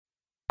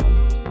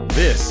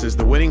This is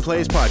the Winning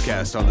Plays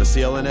Podcast on the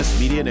CLNS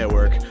Media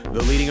Network,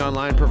 the leading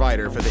online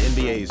provider for the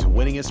NBA's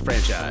winningest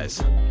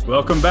franchise.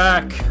 Welcome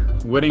back,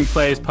 Winning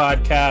Plays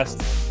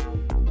Podcast.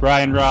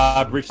 Brian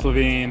Robb, Rich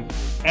Levine,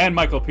 and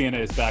Michael Pina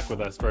is back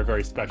with us for a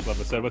very special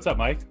episode. What's up,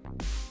 Mike?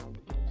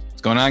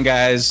 What's going on,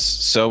 guys?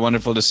 So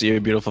wonderful to see your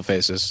beautiful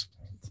faces.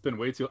 It's been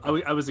way too...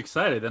 I was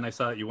excited. Then I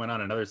saw that you went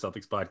on another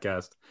Celtics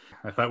podcast.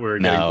 I thought we were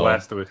getting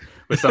blessed with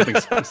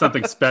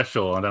something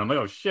special. And then I'm like,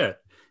 oh, shit.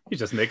 He's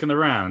just making the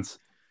rounds.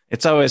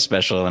 It's always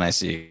special when I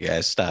see you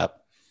guys.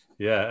 Stop.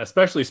 Yeah,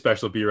 especially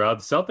special, B-Rob.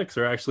 The Celtics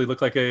actually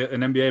look like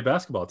an NBA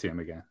basketball team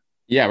again.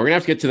 Yeah, we're going to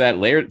have to get to that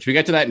later. Should we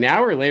get to that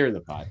now or later in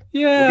the pod?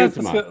 Yeah,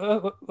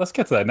 let's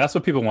get to that. And that's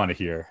what people want to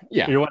hear.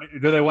 Yeah. Do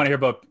they want to hear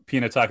about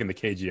Pina talking to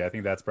KG? I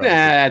think that's probably...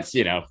 That's,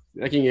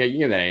 I can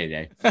get that any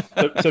day.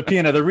 So,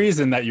 Pina, the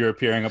reason that you're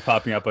appearing and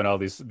popping up on all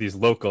these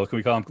local, can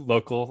we call them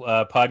local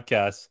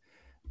podcasts,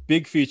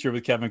 big feature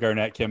with Kevin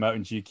Garnett came out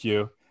in GQ.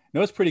 You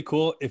know what's pretty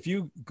cool? If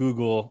you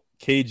Google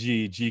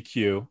KG,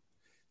 GQ,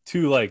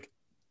 two like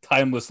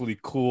timelessly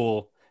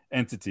cool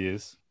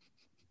entities,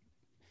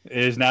 it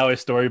is now a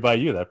story by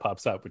you that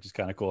pops up, which is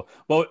kind of cool.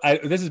 Well,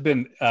 this has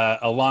been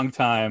a long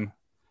time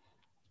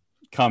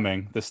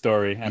coming, the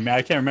story. I mean,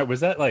 I can't remember. Was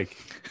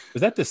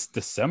that this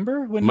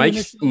December when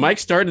Mike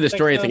started the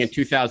story, I think, in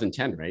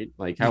 2010, right?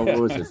 Like, what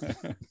was this?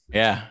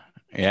 Yeah.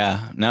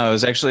 No, it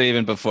was actually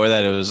even before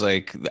that. It was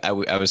like I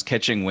was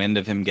catching wind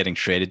of him getting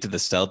traded to the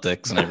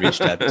Celtics, and I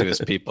reached out to his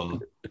people.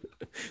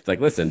 It's like,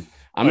 listen,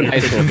 I'm in high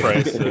school.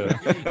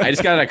 I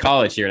just got out of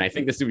college here, and I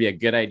think this would be a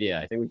good idea.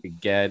 I think we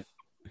could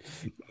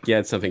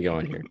get something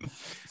going here.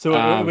 So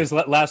it was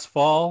last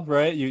fall,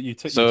 right? You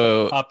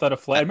popped out a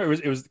flight. I remember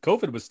it was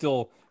COVID was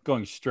still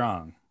going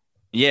strong.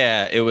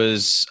 Yeah, it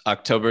was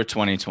October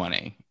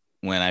 2020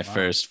 when I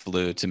first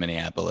flew to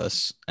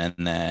Minneapolis, and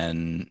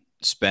then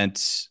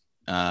spent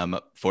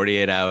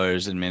 48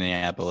 hours in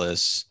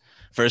Minneapolis.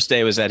 First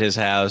day was at his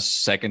house.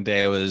 Second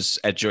day was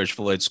at George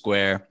Floyd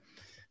Square.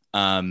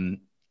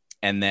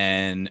 And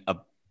then a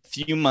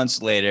few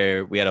months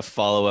later, we had a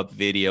follow-up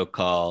video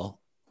call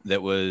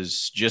that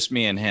was just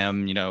me and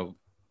him. You know,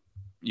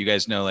 you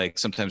guys know, like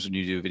sometimes when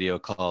you do video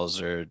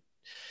calls or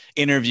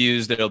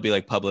interviews, there'll be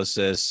like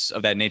publicists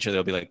of that nature.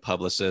 There'll be like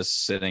publicists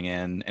sitting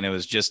in, and it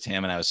was just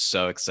him. And I was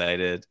so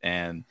excited.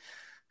 And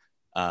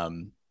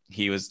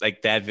he was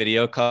like, that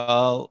video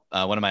call.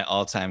 One of my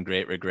all-time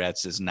great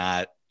regrets is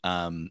not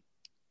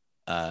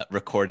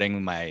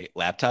recording my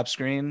laptop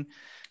screen,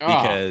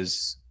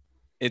 because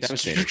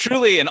it's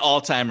truly an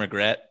all-time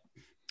regret,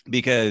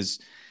 because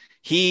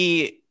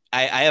I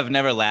have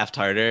never laughed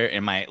harder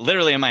in my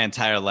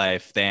entire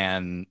life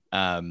than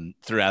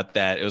throughout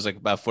that. It was like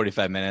about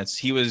 45 minutes.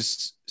 He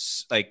was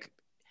like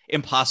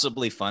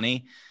impossibly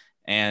funny.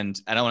 And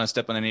I don't want to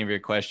step on any of your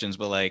questions,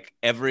 but like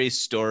every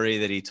story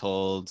that he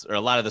told, or a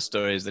lot of the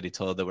stories that he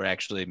told that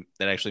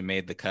actually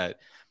made the cut,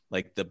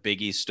 like the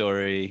Biggie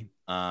story,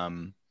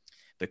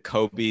 the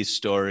Kobe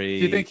story.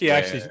 Do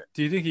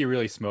you think he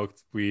really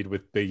smoked weed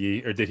with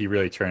Biggie, or did he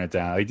really turn it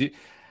down?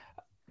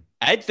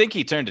 I think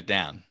he turned it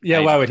down.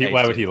 Yeah, why would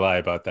he lie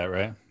about that,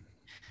 right?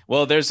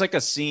 Well, there's like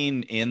a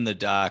scene in the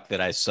doc that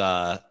I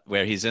saw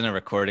where he's in a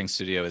recording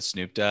studio with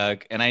Snoop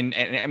Dogg, and I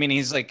mean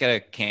he's like a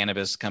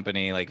cannabis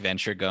company like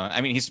venture going.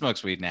 I mean, he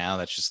smokes weed now.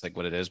 That's just like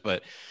what it is.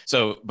 But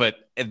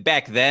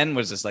back then,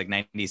 was this like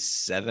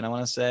 97? I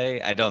want to say.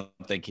 I don't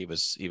think he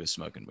was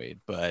smoking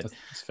weed, but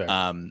that's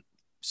fair.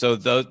 So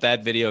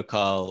that video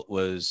call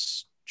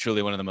was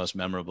truly one of the most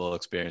memorable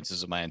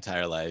experiences of my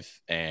entire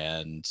life.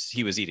 And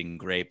he was eating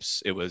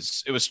grapes. It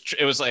was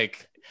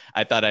like,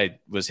 I thought I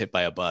was hit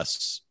by a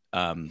bus,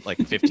 like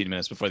 15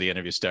 minutes before the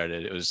interview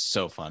started. It was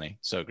so funny.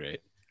 So great.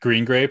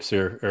 Green grapes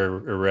or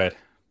red?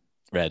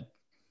 Red.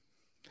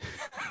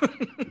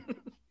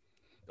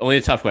 Only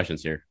the tough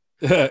questions here.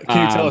 Can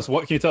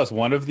you tell us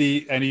one of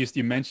the, and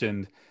you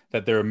mentioned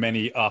that there are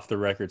many off the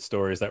record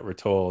stories that were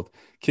told.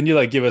 Can you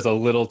like give us a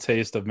little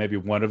taste of maybe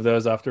one of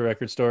those off the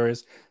record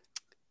stories?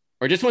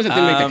 Or just ones that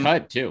didn't make the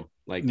cut too.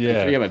 Like,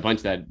 yeah, you have a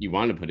bunch that you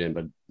wanted to put in,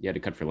 but you had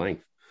to cut for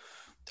length.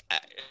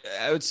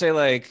 I would say,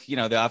 like,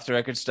 the off the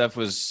record stuff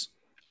was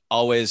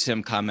always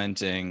him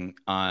commenting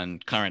on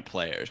current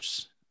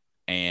players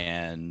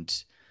and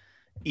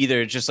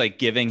either just like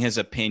giving his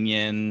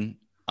opinion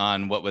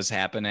on what was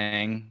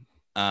happening.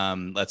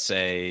 Let's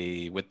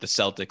say with the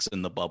Celtics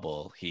in the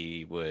bubble,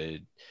 he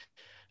would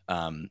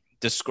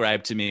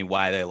describe to me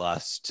why they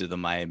lost to the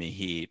Miami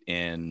Heat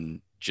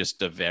in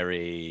just a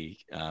very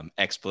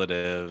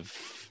expletive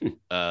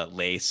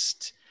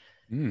laced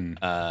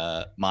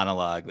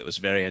monologue that was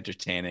very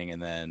entertaining.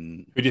 And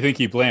then who do you think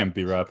he blamed,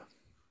 B-Rob?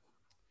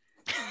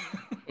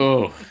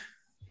 I'm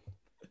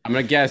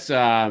gonna guess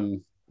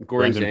Gordon's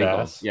Brandon ankle.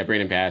 Bass. Yeah,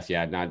 Brandon Bass.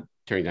 Yeah, not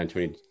turning down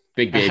 20.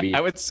 Big baby.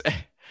 I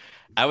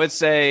would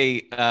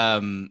say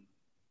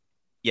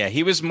yeah,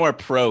 he was more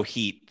pro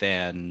Heat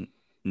than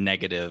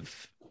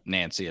negative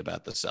Nancy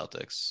about the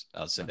Celtics.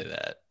 I'll say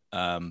that.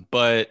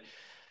 But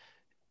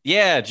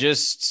yeah,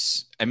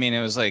 I mean,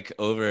 it was like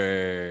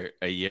over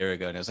a year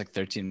ago, and it was like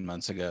 13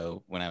 months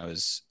ago when I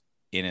was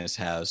in his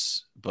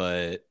house.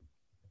 But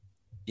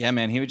Yeah,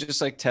 man, he would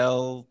just like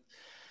tell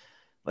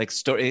like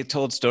he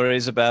told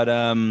stories about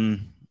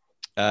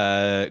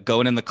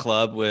going in the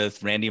club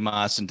with Randy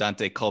Moss and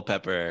Dante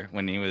Culpepper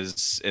when he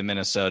was in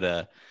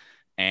Minnesota,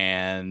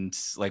 and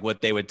like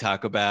what they would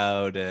talk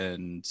about,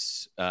 and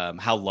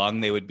how long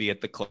they would be at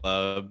the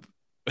club.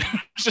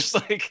 Just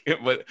like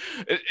it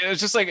was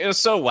just like, it was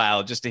so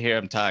wild just to hear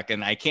him talk,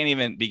 and I can't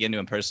even begin to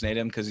impersonate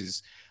him because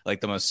he's like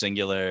the most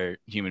singular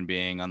human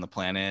being on the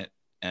planet,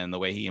 and the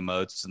way he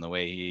emotes and the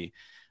way he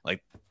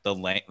like the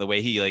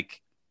way he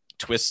like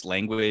twists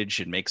language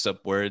and makes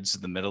up words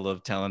in the middle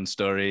of telling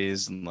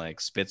stories and like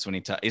spits when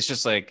he talks. It's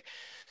just like,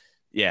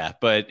 yeah,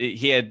 but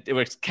it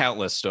was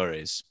countless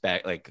stories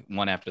back, like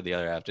one after the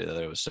other.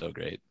 It was so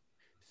great.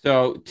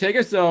 So take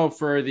us though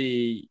for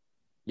the,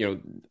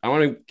 I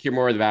want to hear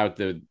more about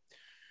the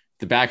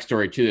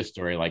backstory to this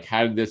story. Like,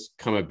 how did this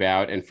come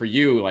about? And for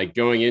you, like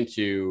going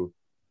into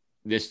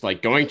this,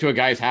 like going to a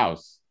guy's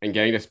house and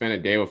getting to spend a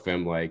day with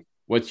him, like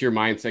what's your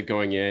mindset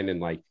going in? And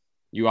like,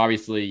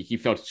 he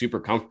felt super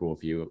comfortable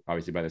with you,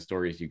 obviously by the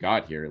stories you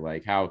got here.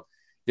 Like, how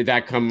did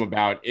that come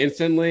about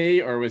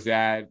instantly, or was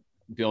that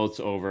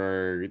built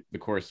over the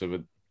course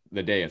of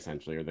the day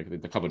essentially, or the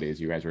couple of days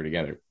you guys were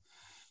together?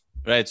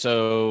 Right.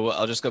 So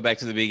I'll just go back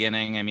to the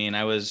beginning. I mean,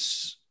 I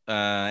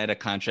had a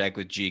contract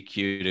with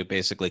GQ to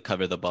basically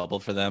cover the bubble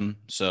for them.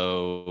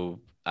 So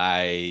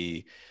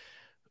I,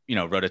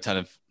 wrote a ton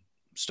of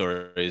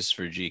stories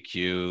for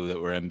GQ that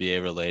were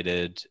NBA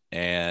related.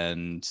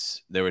 And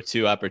there were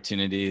two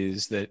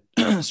opportunities that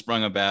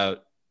sprung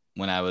about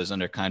when I was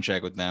under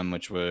contract with them,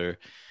 which were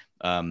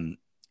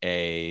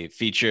a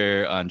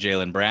feature on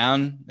Jaylen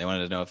Brown. They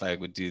wanted to know if I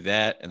would do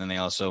that. And then they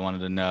also wanted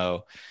to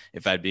know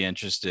if I'd be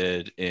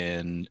interested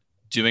in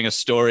doing a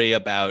story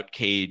about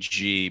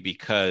KG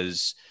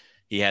because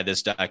he had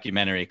this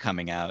documentary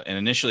coming out. And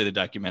initially the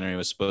documentary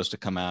was supposed to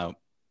come out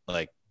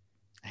like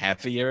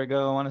half a year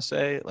ago, I want to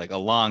say, like a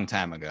long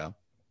time ago.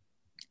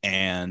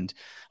 And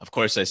of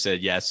course I said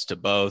yes to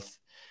both.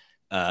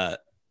 The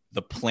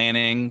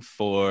planning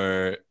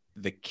for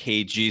the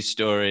KG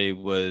story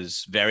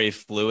was very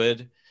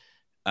fluid.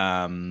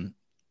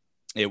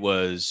 It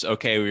was,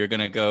 okay, we were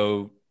going to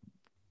go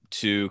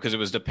because it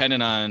was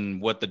dependent on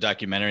what the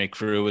documentary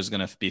crew was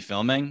going to be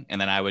filming. And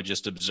then I would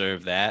just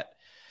observe that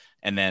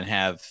and then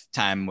have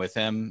time with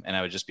him, and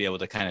I would just be able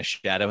to kind of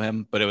shadow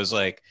him. But it was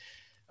like,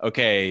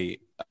 okay,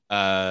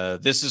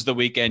 this is the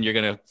weekend you're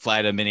going to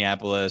fly to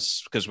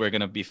Minneapolis because we're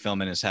going to be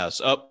filming his house.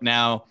 Oh,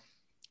 now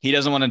he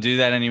doesn't want to do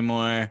that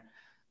anymore.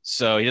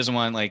 So he doesn't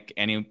want like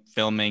any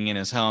filming in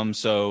his home.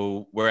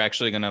 So we're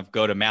actually going to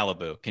go to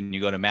Malibu. Can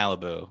you go to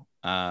Malibu?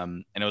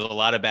 And it was a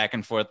lot of back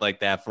and forth like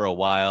that for a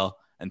while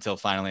until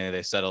finally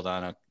they settled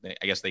on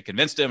I guess they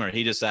convinced him, or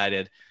he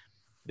decided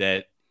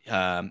that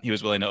he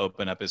was willing to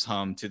open up his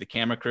home to the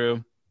camera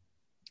crew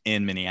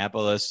in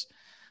Minneapolis,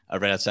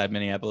 right outside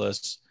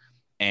Minneapolis.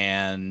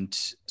 And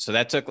so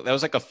that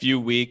was like a few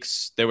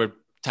weeks. There were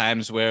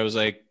times where it was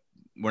like,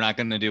 we're not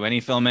going to do any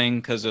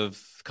filming because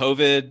of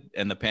COVID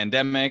and the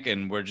pandemic,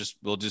 and we'll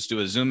just do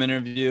a Zoom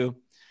interview.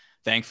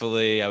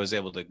 Thankfully, I was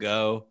able to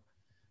go.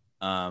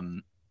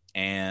 And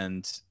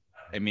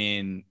I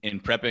mean,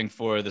 in prepping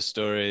for the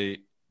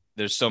story,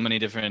 there's so many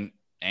different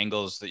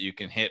angles that you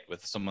can hit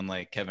with someone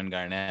like Kevin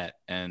Garnett.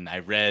 And I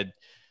read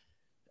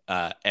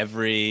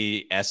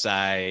every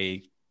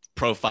SI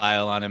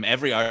profile on him,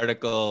 every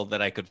article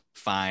that I could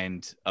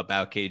find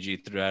about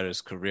KG throughout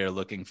his career,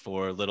 looking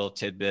for little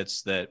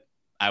tidbits that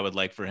I would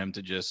like for him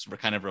to just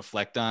kind of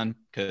reflect on.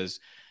 Because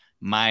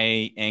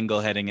my angle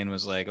heading in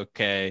was like,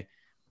 okay,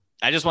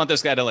 I just want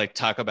this guy to like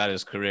talk about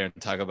his career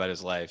and talk about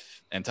his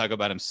life and talk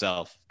about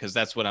himself, because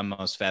that's what I'm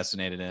most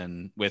fascinated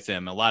in with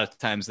him. A lot of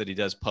times that he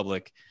does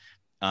public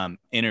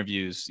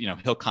interviews,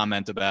 he'll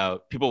comment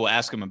about, people will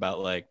ask him about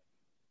like,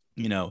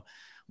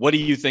 what do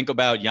you think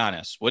about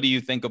Giannis? What do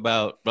you think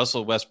about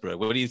Russell Westbrook?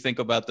 What do you think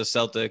about the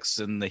Celtics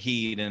and the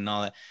Heat and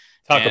all that?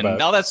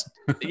 All that's,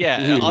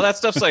 yeah, all that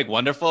stuff's like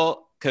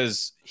wonderful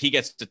because he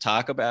gets to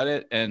talk about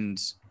it.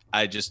 And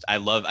I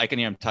can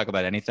hear him talk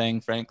about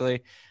anything,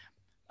 frankly.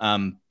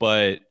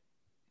 But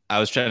I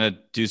was trying to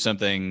do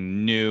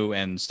something new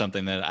and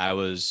something that I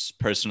was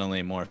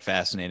personally more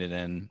fascinated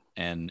in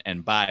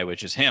and by,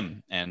 which is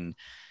him. And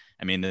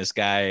I mean, this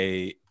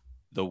guy,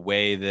 the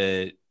way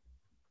that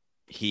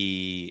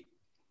he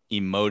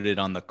emoted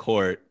on the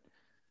court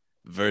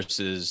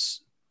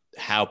versus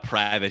how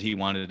private he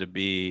wanted to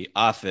be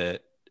off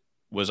it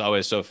was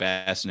always so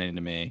fascinating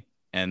to me.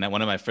 And that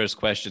one of my first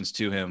questions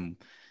to him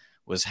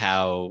was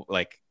how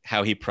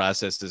he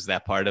processes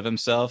that part of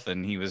himself.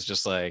 And he was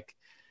just like,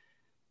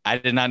 I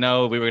did not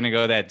know we were going to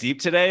go that deep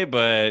today,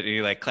 but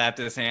he like clapped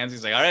his hands.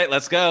 He's like, all right,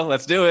 let's go.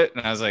 Let's do it.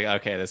 And I was like,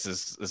 okay, this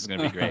is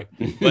going to be great.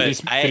 But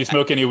did you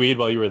smoke any weed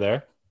while you were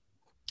there?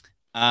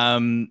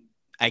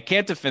 I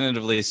can't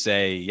definitively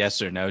say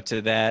yes or no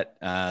to that.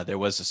 There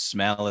was a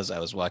smell as I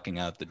was walking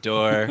out the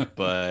door,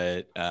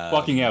 but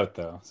walking out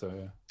though. So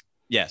yeah.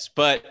 Yes.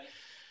 But,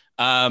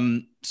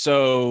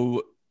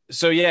 so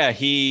So yeah,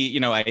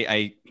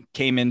 I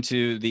came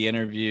into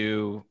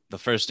the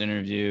first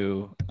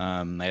interview.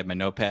 I had my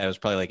notepad. It was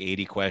probably like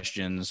 80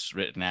 questions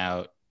written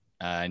out.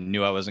 I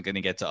knew I wasn't going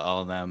to get to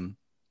all of them,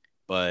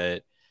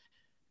 but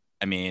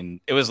I mean,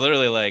 it was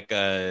literally like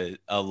a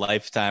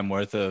lifetime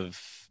worth of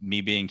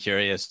me being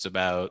curious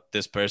about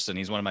this person.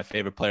 He's one of my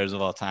favorite players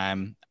of all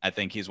time. I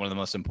think he's one of the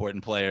most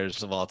important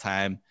players of all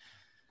time.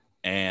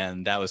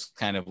 And that was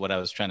kind of what I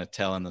was trying to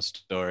tell in the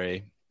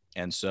story.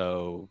 And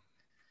so,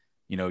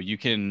 you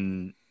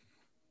can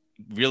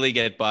really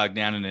get bogged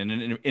down in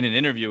an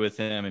interview with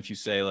him if you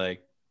say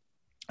like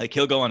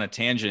he'll go on a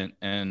tangent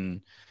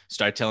and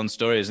start telling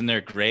stories, and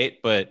they're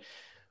great, but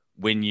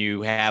when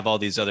you have all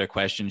these other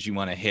questions you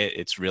want to hit,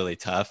 it's really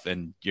tough,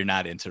 and you're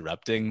not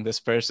interrupting this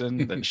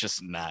person. That's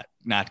just not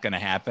going to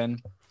happen.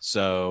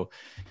 So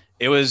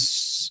it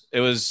was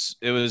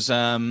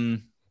I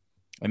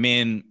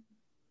mean,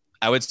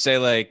 I would say,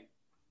 like,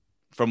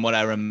 from what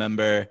I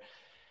remember,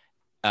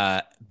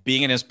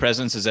 being in his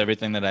presence is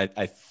everything that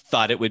I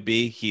thought it would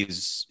be.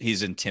 He's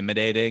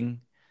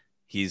intimidating.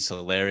 He's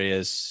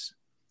hilarious.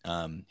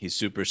 He's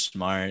super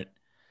smart.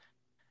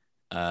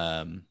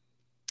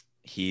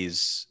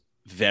 He's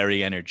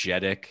very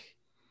energetic,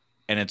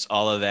 and it's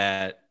all of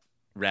that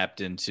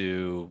wrapped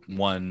into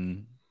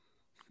one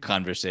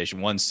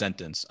conversation, one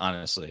sentence.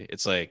 Honestly,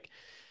 it's like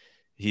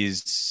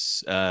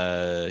he's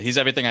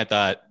everything I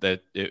thought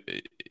that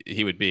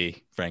he would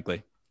be,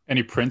 frankly.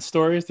 Any Prince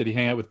stories? Did he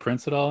hang out with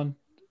Prince at all in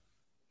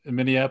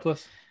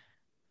Minneapolis?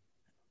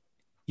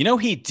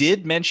 He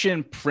did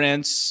mention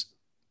Prince,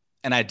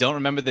 and I don't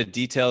remember the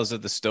details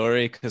of the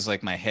story because,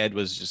 like, my head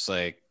was just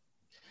like,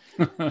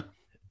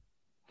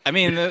 I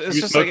mean, it's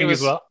just like it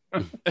was. As well?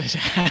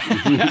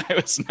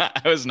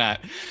 I was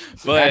not.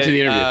 But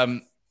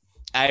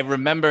I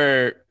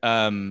remember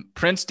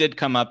Prince did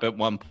come up at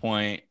one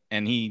point,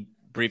 and he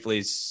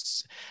briefly.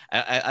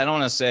 I don't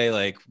want to say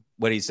like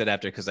what he said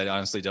after, because I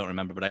honestly don't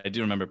remember, but I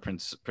do remember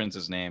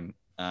Prince's name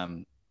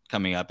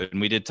coming up,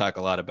 and we did talk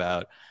a lot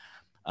about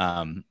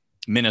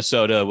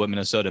Minnesota, what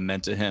Minnesota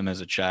meant to him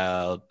as a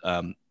child,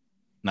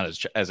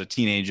 not as a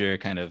teenager,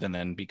 kind of, and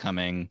then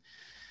becoming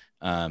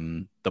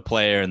the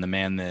player and the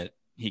man that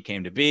he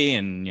came to be.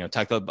 And,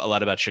 talked a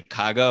lot about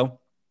Chicago,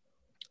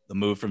 the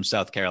move from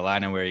South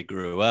Carolina where he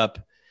grew up,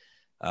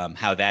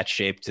 how that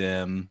shaped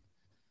him.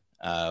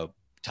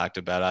 Talked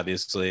about,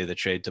 obviously, the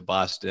trade to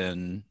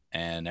Boston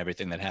and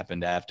everything that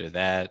happened after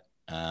that.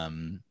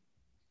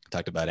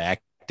 Talked about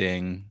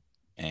acting,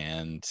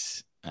 and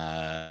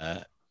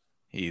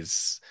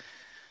he's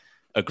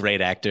a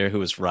great actor who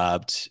was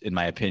robbed, in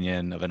my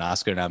opinion, of an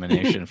Oscar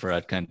nomination for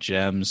Uncut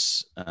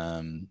Gems.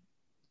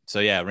 So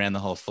yeah, ran the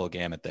whole full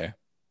gamut there.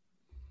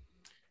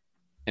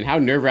 And how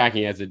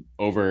nerve-wracking is it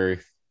over,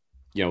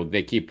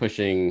 they keep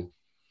pushing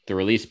the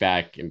release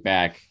back and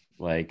back?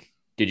 Like,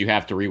 did you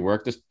have to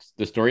rework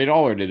the story at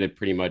all, or did it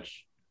pretty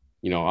much,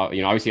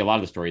 obviously a lot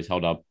of the stories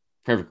held up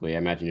perfectly. I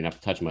imagine you didn't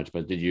have to touch much,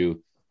 but did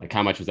you, like,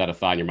 how much was that a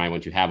thought in your mind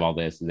once you have all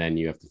this, and then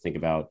you have to think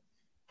about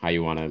how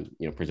you want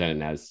to,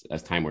 present it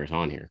as time wears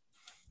on here?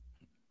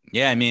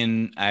 Yeah, I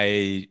mean,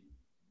 I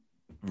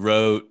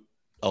wrote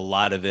a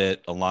lot of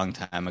it a long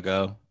time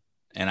ago,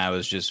 and I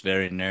was just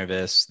very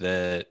nervous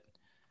that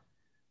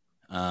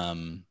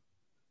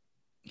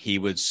he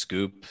would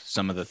scoop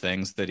some of the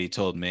things that he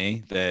told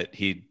me that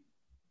he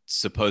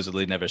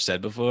supposedly never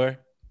said before.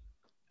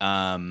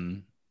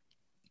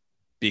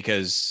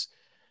 Because,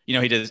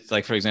 he did,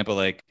 like, for example,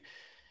 like,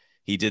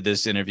 he did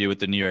this interview with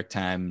the New York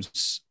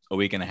Times a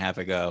week and a half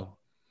ago.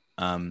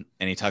 And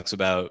he talks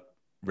about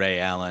Ray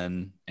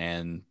Allen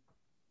and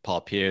Paul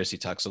Pierce. He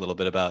talks a little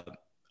bit about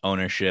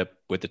ownership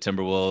with the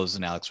Timberwolves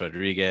and Alex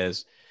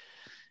Rodriguez.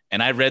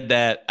 And I read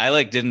that. I,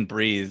 like, didn't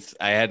breathe.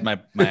 I had my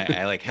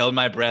I, like, held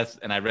my breath,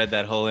 and I read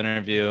that whole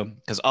interview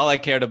because all I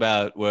cared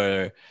about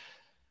were,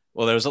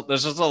 well, there's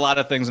just a lot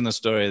of things in the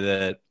story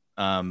that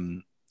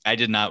I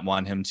did not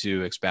want him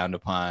to expound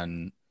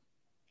upon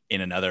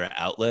in another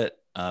outlet.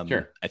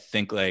 Sure. I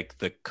think, like,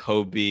 the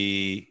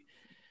Kobe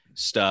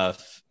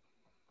stuff,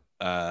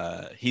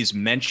 he's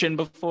mentioned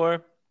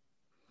before,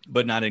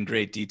 but not in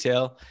great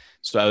detail.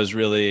 So I was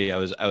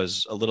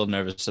a little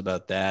nervous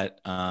about that.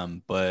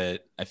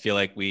 But I feel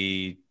like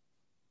we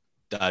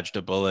dodged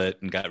a bullet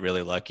and got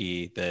really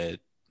lucky that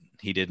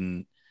he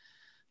didn't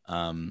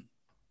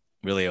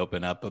really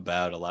open up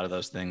about a lot of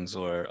those things,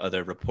 or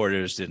other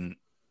reporters didn't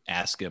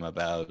ask him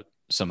about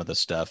some of the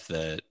stuff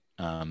that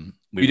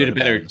you did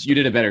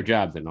a better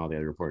job than all the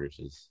other reporters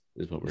is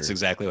what we're. That's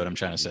exactly what I'm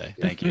trying to say.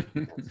 Thank you.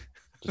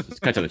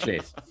 Just cut to the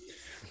chase.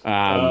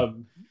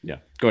 Yeah,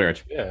 go ahead,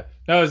 Rich. Yeah,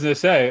 no, I was going to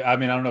say, I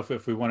mean, I don't know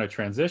if we want to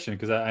transition,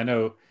 because I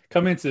know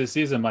coming into the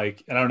season,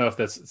 Mike, and I don't know if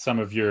that's some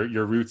of your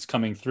roots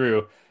coming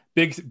through.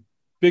 Big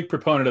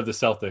proponent of the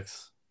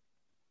Celtics.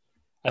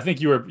 I think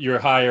you're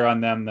higher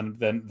on them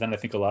than I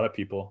think a lot of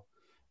people,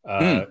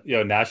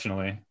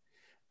 nationally.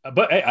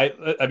 But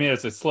I mean,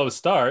 it's a slow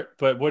start.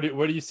 But what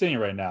are you seeing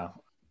right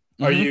now?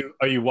 Mm-hmm.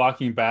 Are you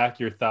walking back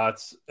your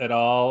thoughts at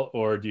all,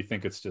 or do you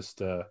think it's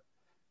just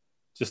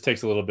just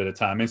takes a little bit of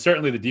time. And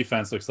certainly the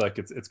defense looks like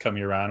it's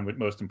coming around,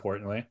 most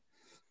importantly.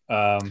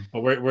 But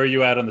where are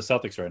you at on the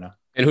Celtics right now?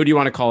 And who do you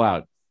want to call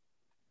out?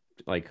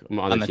 Like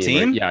on the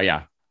team? Right? Yeah,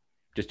 yeah.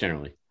 Just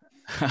generally.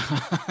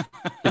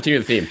 Continue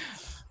the theme.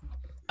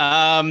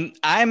 I'm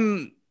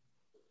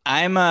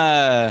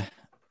I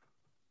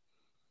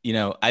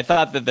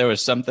thought that there were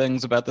some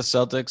things about the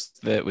Celtics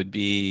that would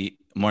be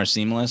more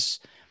seamless.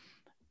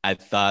 I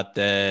thought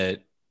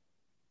that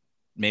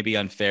maybe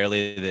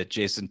unfairly that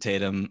Jason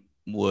Tatum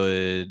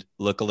would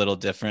look a little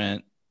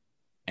different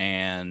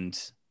and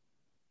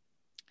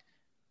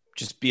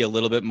just be a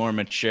little bit more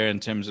mature in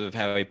terms of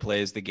how he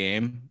plays the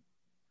game.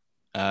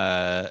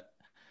 Like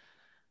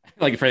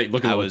if I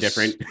look a little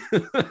different.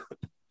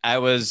 I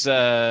was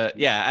I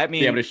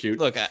mean, be able to shoot.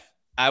 Look,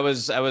 I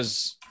was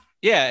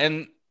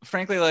and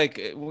frankly,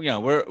 like,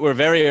 we're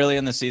very early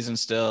in the season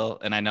still,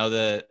 and I know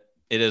that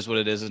it is what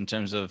it is in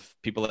terms of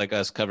people like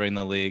us covering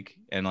the league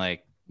and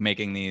like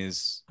making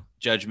these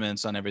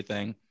judgments on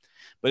everything.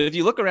 But if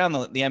you look around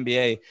the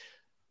NBA,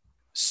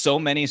 so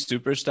many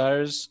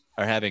superstars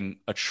are having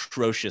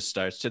atrocious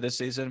starts to this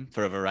season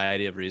for a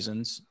variety of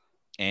reasons.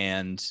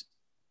 And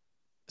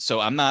so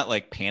I'm not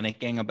like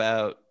panicking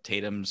about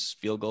Tatum's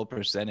field goal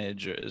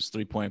percentage or his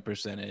 3-point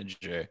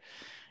percentage or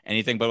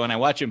anything. But when I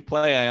watch him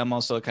play, I am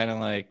also kind of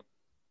like,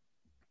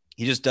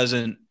 he just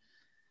doesn't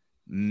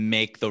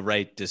make the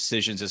right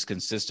decisions as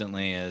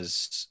consistently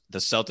as the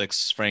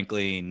Celtics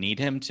frankly need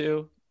him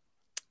to.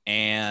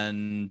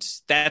 And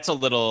that's a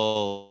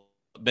little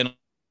been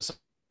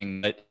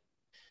something, but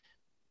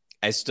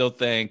I still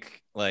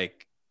think,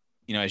 like,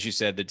 as you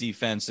said, the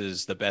defense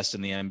is the best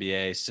in the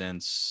NBA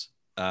since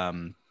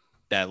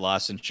that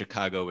loss in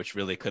Chicago, which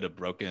really could have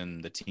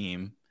broken the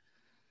team.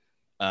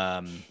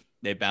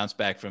 They bounced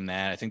back from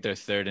that. I think they're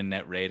third in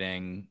net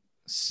rating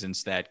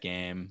since that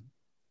game.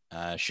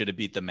 Should have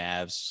beat the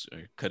Mavs,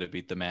 or could have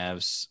beat the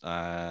Mavs,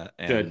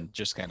 and Good.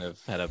 Just kind of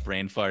had a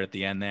brain fart at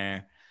the end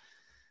there.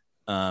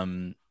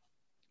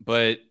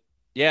 But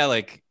yeah,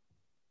 like,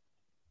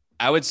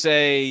 I would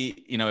say,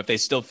 if they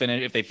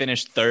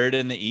finish third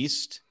in the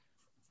East,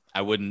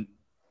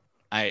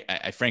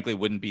 I frankly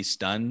wouldn't be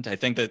stunned. I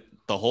think that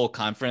the whole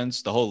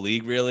conference, the whole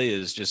league really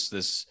is just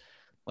this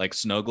like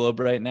snow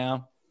globe right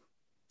now.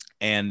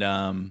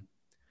 And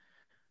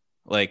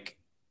like,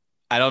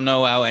 I don't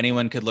know how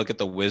anyone could look at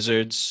the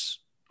Wizards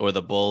or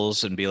the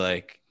Bulls and be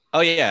like, oh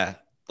yeah,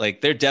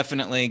 like they're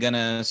definitely going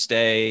to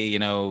stay,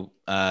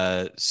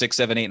 6,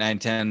 7, 8, 9,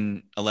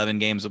 10, 11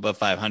 games above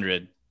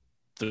 500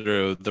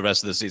 through the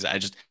rest of the season.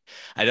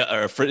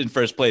 Or in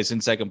first place, in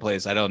second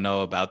place, I don't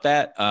know about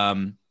that.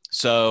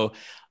 So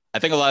I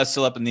think a lot is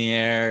still up in the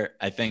air.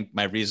 I think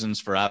my reasons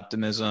for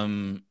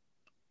optimism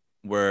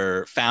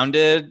were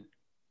founded.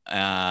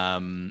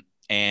 And,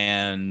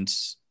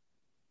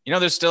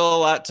 there's still a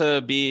lot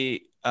to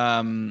be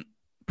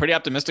pretty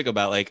optimistic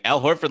about. Like,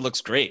 Al Horford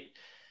looks great.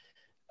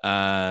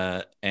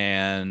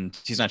 And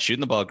he's not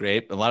shooting the ball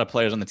great. A lot of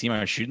players on the team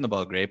aren't shooting the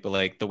ball great, but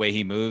like the way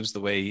he moves,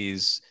 the way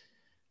he's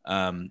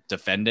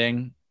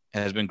defending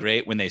has been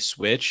great. When they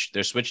switch,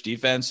 their switch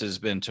defense has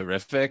been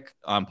terrific,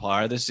 on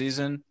par this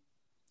season.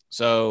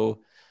 So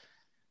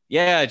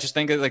yeah, I just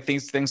think that like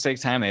things take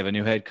time. They have a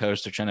new head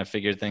coach. They're trying to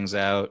figure things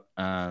out,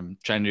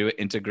 trying to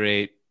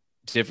integrate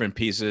different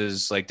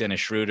pieces like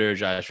Dennis Schroeder,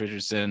 Josh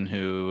Richardson,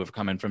 who have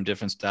come in from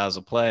different styles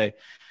of play.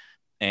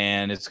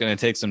 And it's going to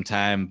take some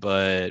time,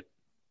 but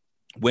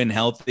when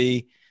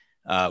healthy,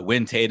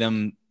 when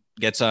Tatum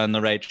gets on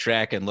the right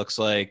track and looks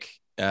like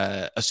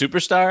a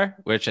superstar,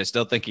 which I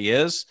still think he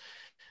is,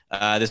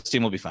 this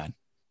team will be fine.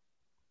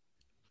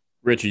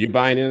 Rich, are you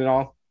buying in at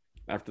all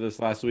after this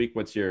last week?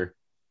 What's your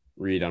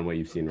read on what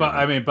you've seen? But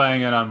I mean,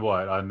 buying in on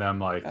what? On them,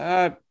 like,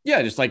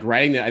 just like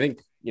writing that. I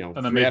think,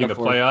 and then making the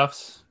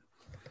playoffs.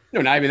 No,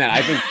 not even that.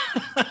 I think.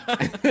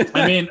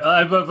 I mean,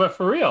 but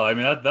for real, I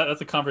mean, that's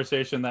a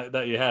conversation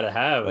that you had to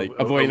have. Like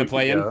avoiding the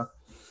play-in.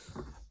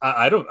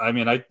 I don't. I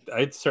mean, I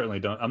certainly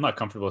don't. I'm not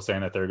comfortable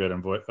saying that they're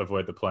going to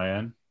avoid the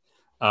play-in,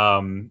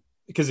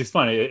 because it's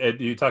funny.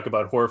 You talk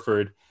about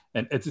Horford,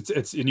 and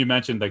it's and you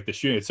mentioned like the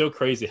shooting. It's so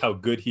crazy how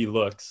good he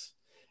looks,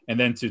 and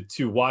then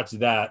to watch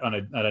that on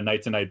a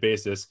night-to-night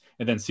basis,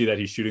 and then see that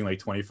he's shooting like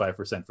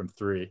 25% from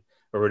three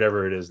or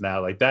whatever it is now.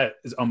 Like, that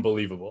is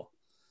unbelievable.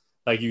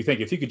 Like, you think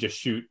if he could just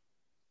shoot,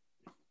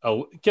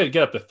 get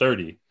up to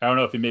 30. I don't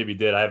know if he maybe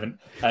did. I haven't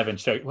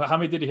checked. How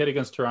many did he hit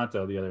against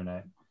Toronto the other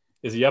night?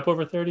 Is he up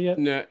over 30 yet?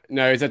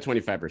 No, he's at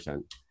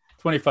 25%.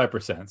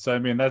 25%. So I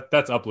mean,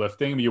 that's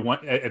uplifting.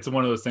 It's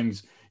one of those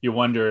things you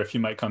wonder if he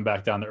might come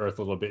back down to earth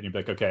a little bit, and you'd be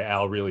like, okay,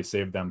 Al really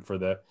saved them for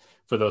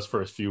those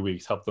first few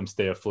weeks, helped them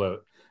stay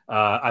afloat.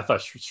 I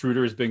thought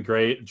Schroeder has been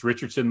great.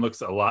 Richardson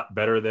looks a lot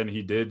better than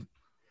he did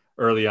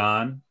early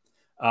on.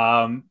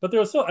 But there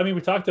was still, I mean,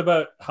 we talked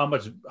about how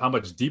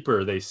much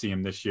deeper they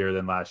seem this year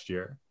than last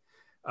year.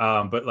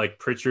 But like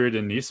Pritchard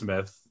and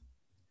Nesmith,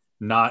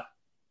 not,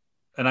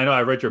 and I know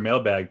I read your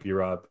mailbag,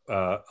 B-Rob,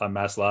 on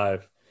Mass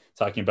Live,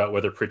 talking about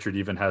whether Pritchard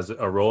even has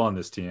a role on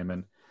this team.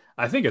 And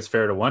I think it's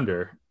fair to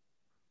wonder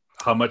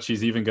how much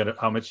he's even going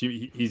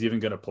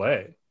to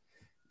play,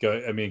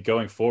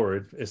 going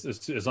forward,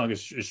 as long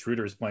as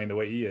Schroeder is playing the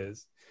way he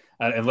is,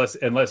 unless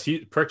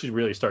Pritchard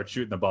really starts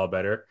shooting the ball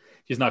better,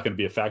 he's not going to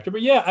be a factor.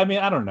 But yeah, I mean,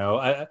 I don't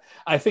know.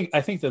 I think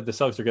that the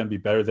Celtics are going to be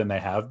better than they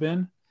have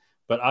been,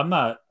 but I'm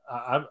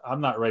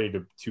not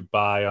ready to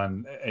buy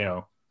on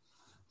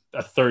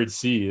a third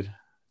seed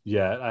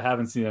yet. I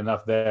haven't seen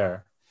enough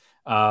there.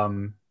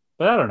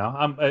 But I don't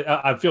know.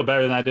 I feel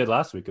better than I did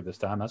last week at this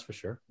time. That's for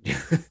sure.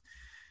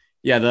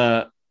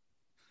 Yeah.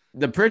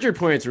 The Pritchard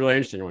point is a really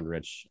interesting one,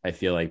 Rich. I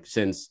feel like,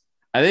 since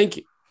I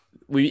think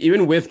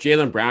even with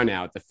Jaylen Brown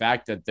out, the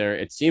fact that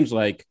it seems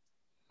like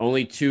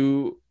only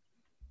two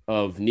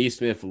of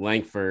Nesmith,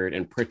 Langford,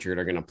 and Pritchard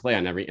are going to play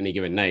on any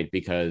given night,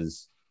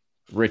 because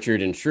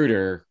Richard and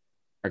Schroeder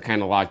are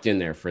kind of locked in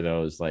there for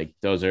those. Like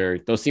those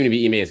seem to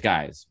be Ime's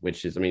guys,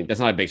 which is, I mean, that's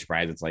not a big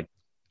surprise. It's like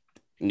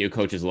new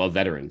coaches love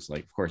veterans.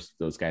 Like, of course,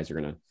 those guys are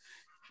going to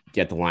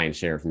get the lion's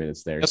share of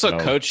minutes there. Also,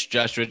 coach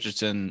Josh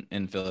Richardson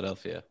in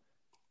Philadelphia.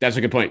 That's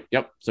a good point.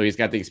 Yep. So he's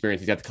got the experience.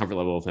 He's got the comfort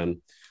level of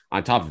him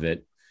on top of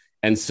it.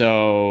 And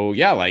so,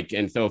 yeah,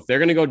 so if they're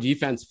going to go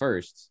defense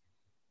first,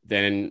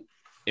 then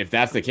if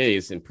that's the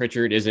case, and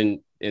Pritchard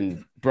isn't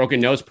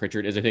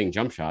hitting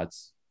jump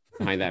shots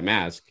behind that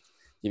mask,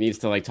 he needs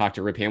to talk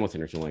to Rip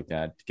Hamilton or something like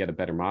that to get a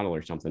better model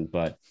or something.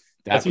 But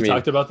has he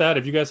talked about that?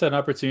 Have you guys had an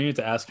opportunity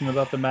to ask him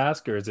about the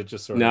mask, or is it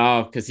just sort of?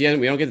 No, because we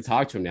don't get to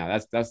talk to him now.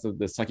 That's the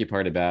sucky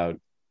part about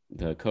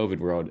the COVID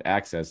world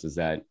access, is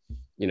that,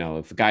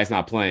 if a guy's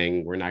not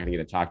playing, we're not going to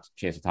get a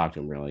chance to talk to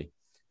him really.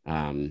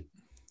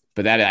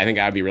 But I think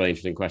that would be a really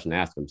interesting question to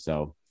ask him.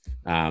 So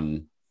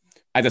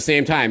at the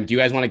same time, do you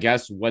guys want to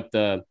guess what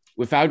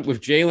with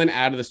Jaylen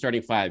out of the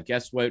starting five,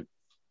 guess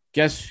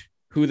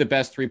who the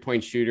best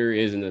 3-point shooter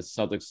is in the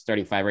Celtics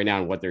starting five right now,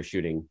 and what they're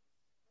shooting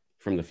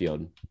from the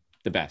field?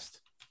 The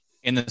best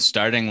in the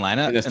starting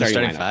lineup, in the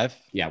starting lineup. Five.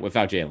 Yeah.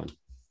 Without Jaylen.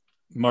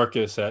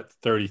 Marcus at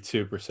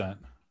 32%.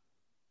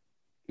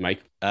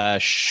 Mike,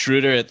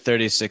 Schroeder at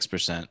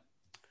 36%.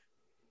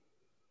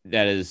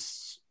 That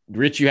is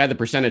Rich. You had the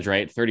percentage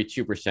right.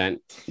 32%.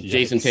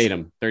 Jason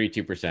Tatum,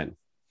 32%.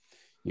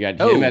 You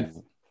got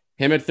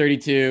him at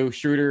 32.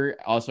 Schroeder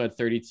also at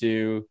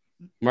 32.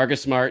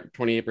 Marcus Smart,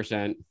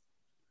 28%.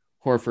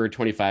 Horford,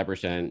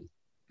 25%.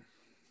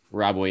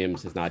 Rob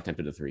Williams has not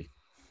attempted a three.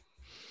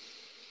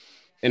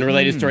 In a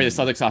related story, the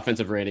Celtics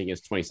offensive rating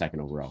is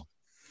 22nd overall.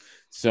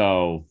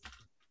 So,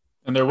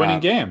 and they're winning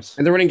games.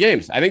 I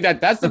think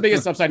that's the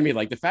biggest upside to me.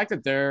 Like the fact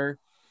that they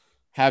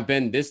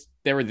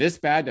were this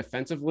bad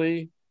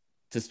defensively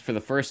just for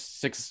the first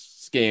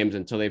 6 games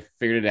until they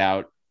figured it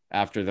out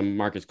after the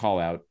Marcus call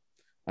out.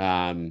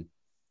 But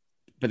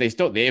they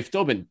have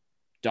still been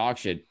dog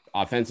shit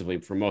offensively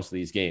for most of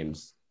these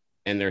games.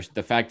 And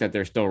the fact that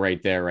they're still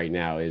right there right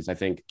now is, I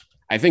think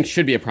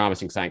should be a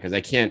promising sign, because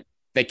they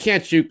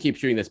can't keep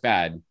shooting this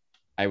bad,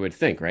 I would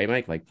think, right,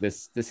 Mike? Like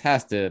this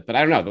has to, but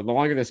I don't know. The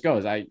longer this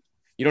goes,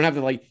 you don't have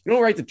to you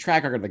don't write the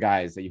track record of the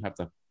guys that you have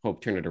to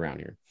hope turn it around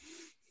here.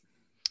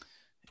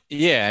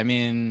 Yeah, I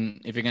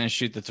mean, if you're going to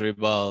shoot the 3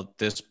 ball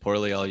this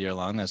poorly all year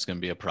long, that's going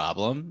to be a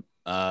problem.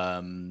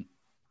 I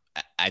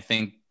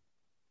think,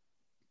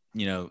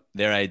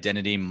 their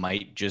identity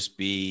might just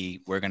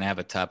be, we're going to have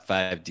a top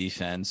 5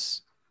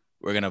 defense.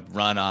 We're going to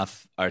run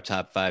off our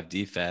top 5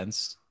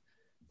 defense,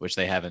 which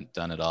they haven't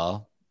done at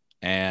all.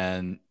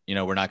 And,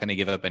 we're not going to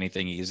give up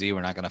anything easy.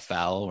 We're not going to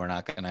foul. We're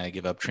not going to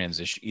give up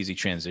easy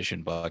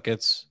transition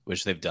buckets,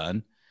 which they've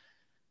done.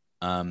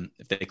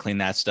 If they clean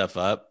that stuff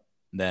up,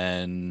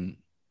 then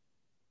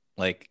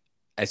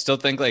I still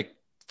think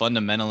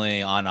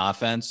fundamentally on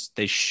offense,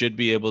 they should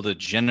be able to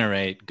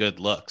generate good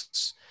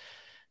looks,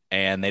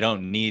 and they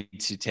don't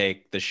need to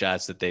take the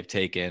shots that they've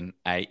taken,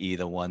 i.e.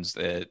 the ones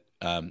that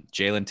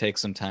Jaylen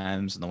takes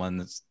sometimes, and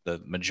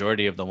the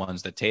majority of the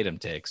ones that Tatum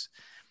takes.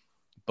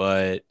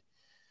 But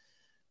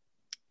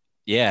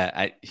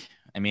yeah,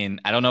 I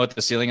mean, I don't know what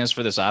the ceiling is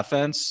for this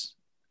offense.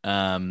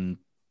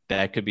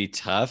 That could be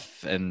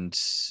tough, and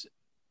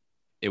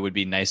it would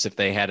be nice if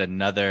they had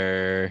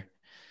another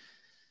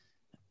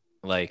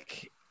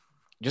connector,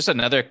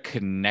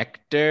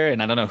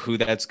 and I don't know who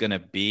that's going to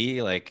be.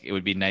 It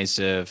would be nice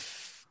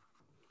if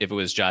it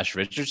was Josh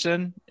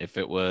Richardson, if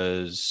it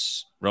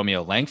was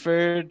Romeo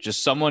Langford,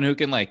 just someone who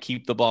can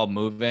keep the ball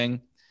moving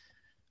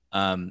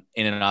in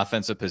an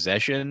offensive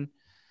possession.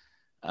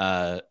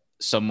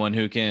 Someone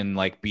who can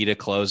beat a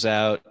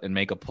closeout and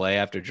make a play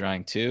after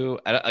drawing 2.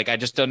 I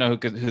just don't know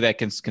who that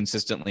can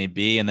consistently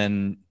be. And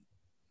then,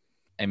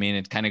 I mean,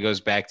 it kind of goes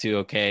back to,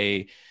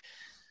 okay,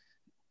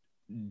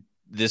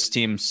 this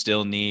team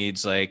still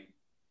needs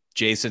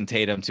Jason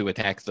Tatum to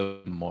attack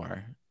them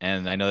more.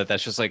 And I know that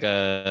that's just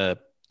a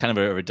kind of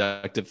a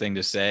reductive thing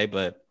to say,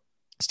 but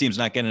this team's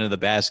not getting into the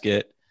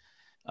basket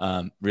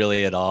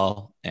really at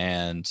all.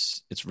 And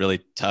it's really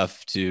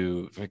tough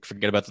to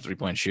forget about the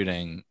 3-point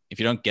shooting. If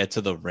you don't get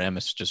to the rim,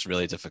 it's just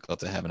really difficult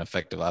to have an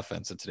effective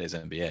offense in today's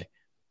NBA.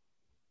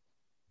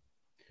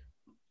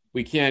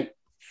 We can't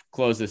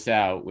close this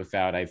out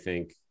without, I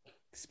think,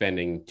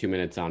 spending 2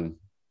 minutes on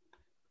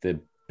the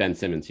Ben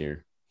Simmons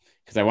here,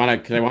 because I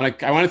want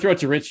to throw it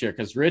to Rich here,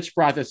 because Rich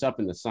brought this up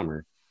in the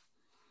summer,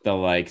 the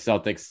like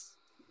Celtics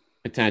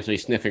potentially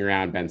sniffing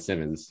around Ben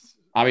Simmons,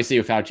 obviously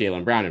without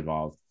Jaylen Brown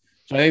involved.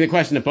 So I think the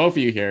question to both of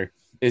you here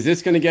is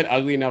this going to get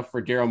ugly enough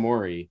for Daryl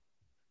Morey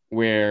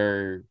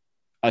where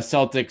a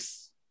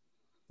Celtics,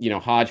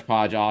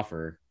 hodgepodge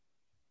offer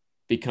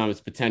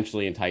becomes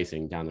potentially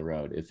enticing down the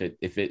road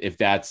if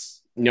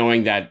that's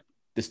knowing that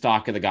the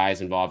stock of the guys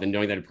involved and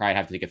knowing that it'd probably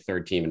have to take a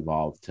third team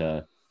involved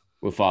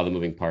with all the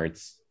moving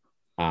parts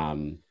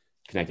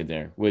connected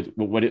there.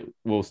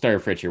 We'll start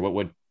with Fritz here. What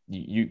would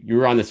you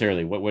were on this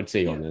early? What would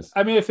say on this?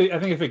 I mean, I think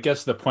if it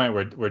gets to the point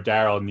where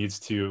Daryl needs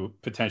to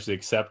potentially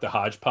accept the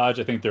hodgepodge,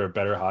 I think there are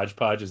better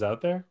hodgepodges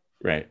out there.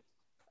 Right.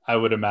 I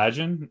would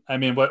imagine. I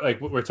mean,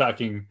 what we're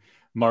talking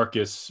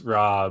Marcus,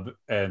 Rob,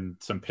 and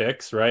some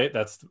picks, right?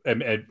 That's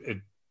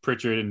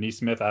Pritchard and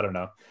Neesmith. I don't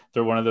know.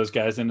 They're one of those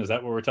guys in. Is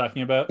that what we're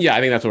talking about? Yeah,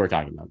 I think that's what we're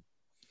talking about.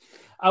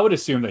 I would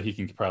assume that he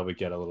can probably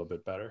get a little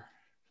bit better.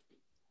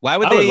 Why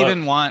would they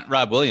even want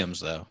Rob Williams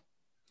though?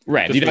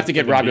 Right. You'd have to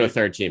get Rob to a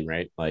third team,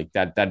 right? Like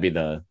that'd be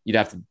you'd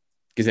have to,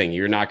 because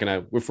you're not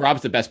going to, if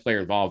Rob's the best player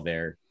involved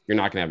there, you're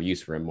not going to have a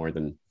use for him more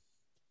than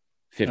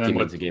 15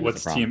 minutes a game.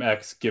 What's Team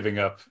X giving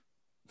up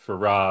for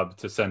Rob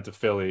to send to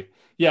Philly?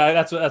 Yeah,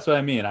 that's what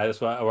I mean.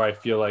 That's where I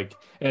feel like,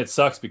 and it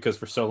sucks because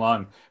for so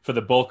long, for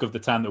the bulk of the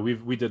time that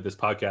we did this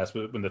podcast,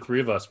 when the three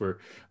of us were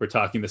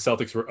talking, the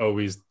Celtics were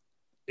always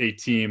a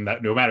team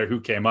that no matter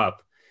who came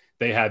up,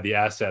 they had the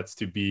assets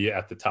to be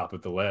at the top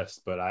of the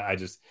list, but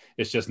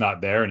it's just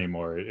not there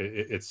anymore.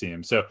 It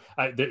seems so.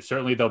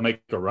 Certainly they'll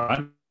make a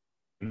run.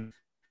 I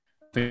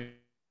think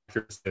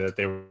that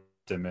they were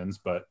Simmons,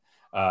 but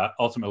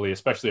ultimately,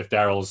 especially if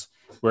Daryl's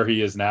where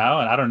he is now,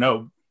 and I don't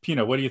know,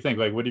 Pina, what do you think?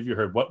 Like, what have you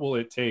heard? What will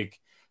it take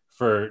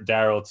for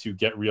Daryl to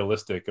get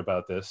realistic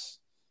about this?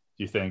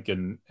 Do you think?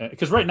 And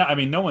because right now, I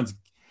mean, no one's.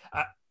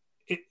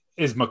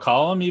 Is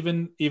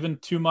McCollum even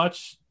too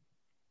much?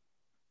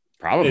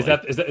 Probably. Is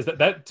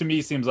that to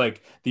me seems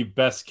like the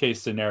best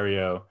case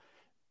scenario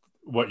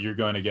what you're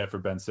going to get for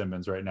Ben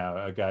Simmons right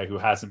now, a guy who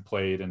hasn't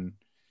played in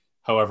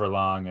however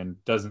long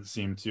and doesn't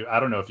seem to. I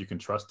don't know if you can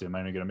trust him.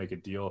 I'm going to make a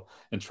deal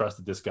and trust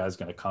that this guy's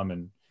going to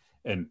come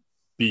and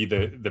be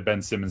the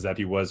Ben Simmons that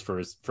he was for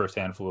his first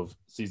handful of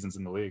seasons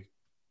in the league.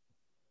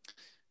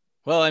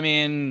 Well, I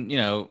mean,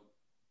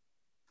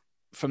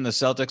 from the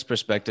Celtics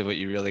perspective, what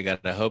you really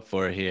got to hope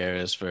for here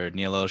is for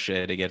Neil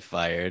O'Shea to get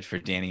fired, for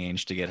Danny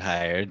Ainge to get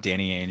hired,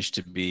 Danny Ainge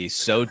to be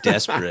so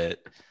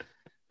desperate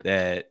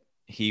that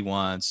he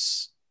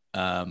wants.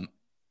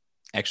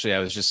 Actually, I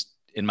was just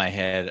in my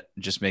head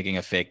just making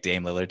a fake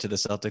Dame Lillard to the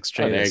Celtics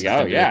trade. Oh, there you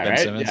go. Yeah, right.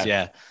 Simmons.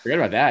 Yeah. Forget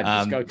about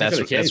that.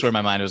 That's where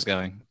my mind was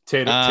going.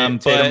 Tatum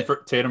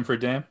for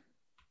Dame.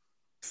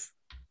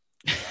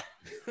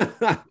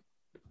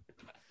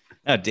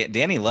 No,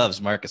 Danny loves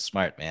Marcus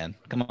Smart, man.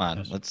 Come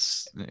on,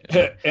 let's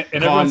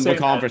and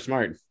call him for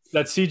Smart.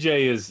 That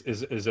CJ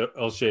is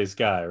O'Shea's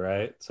guy,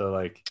 right? So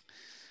like,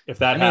 if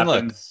that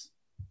happens,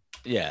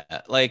 yeah,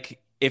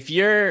 like if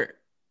you're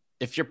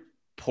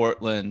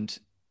Portland,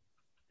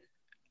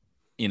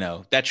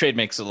 that trade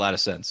makes a lot of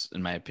sense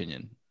in my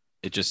opinion.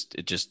 It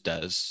just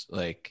does.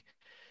 Like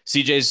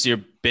CJ's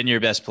been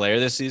your best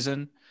player this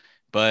season,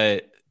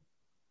 but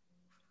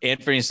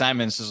Anthony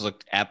Simons has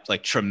looked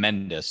like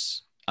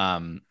tremendous.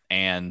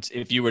 And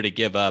if you were to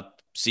give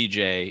up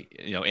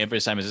CJ, Anthony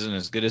Simons isn't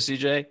as good as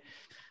CJ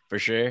for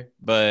sure,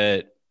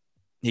 but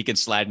he can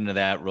slide into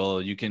that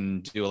role. You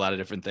can do a lot of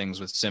different things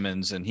with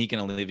Simmons, and he can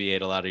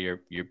alleviate a lot of your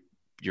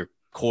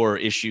core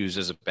issues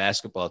as a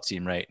basketball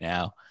team right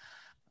now.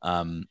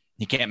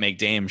 He can't make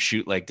Dame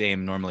shoot like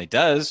Dame normally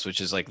does, which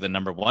is like the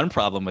number one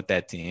problem with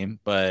that team.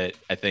 But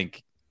I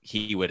think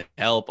he would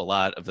help a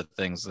lot of the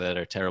things that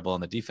are terrible on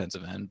the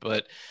defensive end.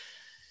 But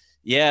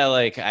yeah,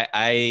 like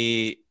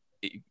I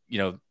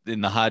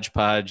in the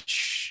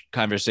hodgepodge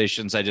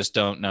conversations, I just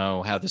don't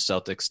know how the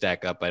Celtics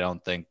stack up. I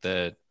don't think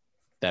that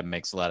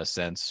makes a lot of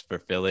sense for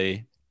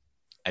Philly.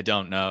 I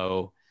don't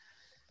know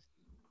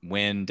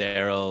when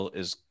Daryl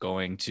is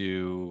going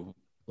to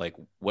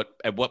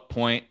at what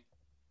point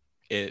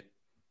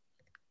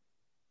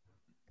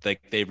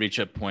they reach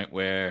a point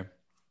where,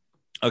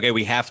 okay,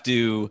 we got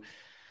to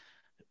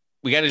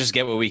just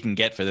get what we can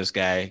get for this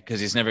guy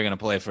because he's never going to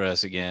play for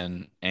us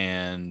again.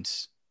 And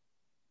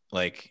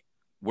like,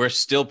 we're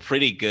still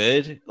pretty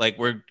good. Like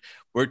we're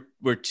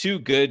too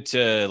good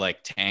to like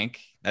tank.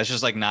 That's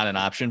just like not an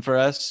option for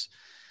us.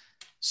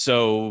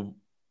 So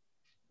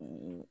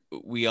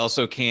we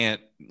also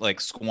can't like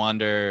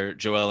squander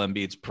Joel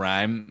Embiid's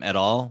prime at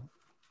all.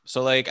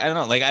 So like, I don't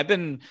know, like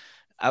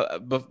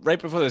but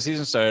right before the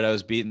season started, I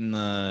was beating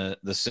the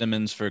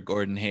Simmons for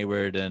Gordon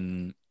Hayward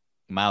and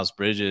Miles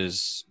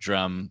Bridges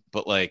drum,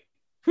 but like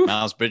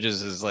Miles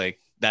Bridges is like,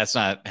 that's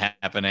not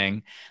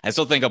happening. I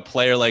still think a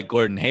player like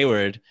Gordon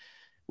Hayward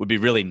would be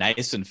really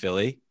nice in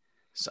Philly.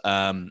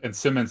 And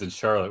Simmons and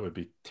Charlotte would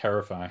be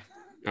terrifying.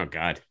 Oh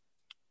God.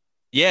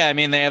 Yeah. I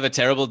mean, they have a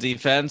terrible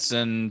defense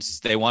and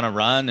they want to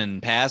run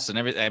and pass and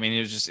everything. I mean,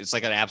 it's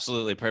like an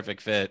absolutely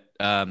perfect fit.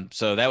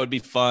 So that would be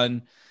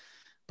fun,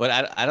 but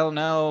I don't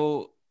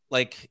know.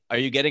 like, are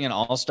you getting an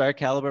all-star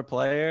caliber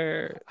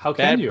player? How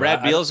can you?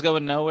 Brad Beal's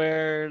going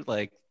nowhere.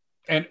 Like,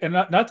 and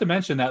not to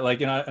mention that,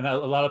 like, and a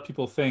lot of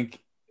people think,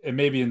 and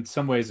maybe in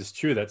some ways it's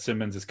true, that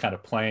Simmons is kind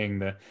of playing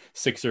the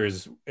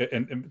Sixers,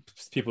 and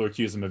people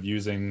accuse him of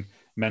using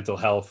mental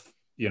health,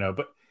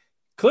 but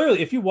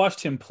clearly if you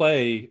watched him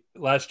play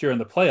last year in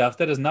the playoffs,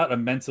 that is not a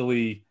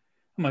mentally,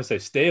 I'm going to say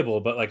stable,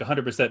 but like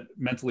 100%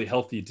 mentally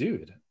healthy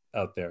dude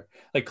out there.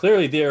 Like,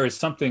 clearly there is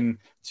something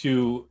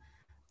to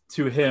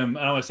him.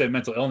 I don't want to say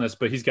mental illness,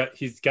 but he's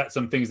got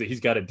some things that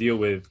he's got to deal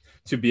with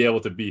to be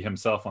able to be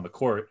himself on the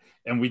court.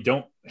 And we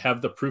don't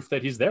have the proof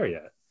that he's there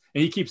yet.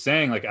 And he keeps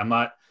saying, like, I'm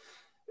not.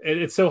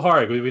 It's so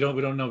hard. We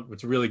don't know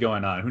what's really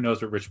going on. Who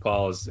knows what Rich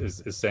Paul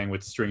is saying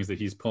with strings that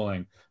he's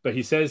pulling? But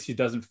he says he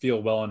doesn't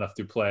feel well enough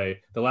to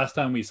play. The last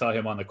time we saw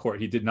him on the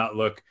court, he did not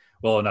look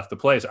well enough to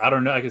play. So I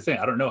don't know. Like I say,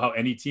 I don't know how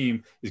any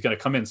team is going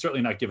to come in.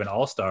 Certainly not give an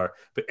all-star,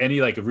 but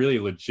any like really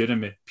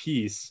legitimate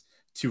piece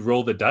to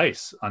roll the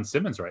dice on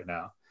Simmons right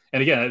now.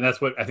 And again, and that's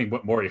what I think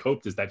what Morey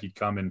hoped, is that he'd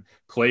come and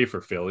play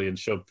for Philly and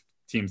show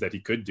teams that he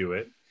could do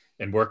it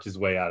and work his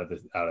way out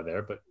of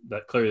there.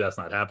 But clearly that's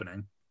not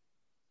happening.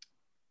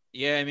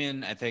 Yeah, I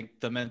mean, I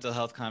think the mental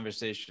health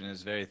conversation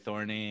is very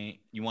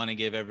thorny. You want to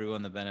give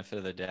everyone the benefit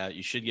of the doubt.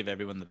 You should give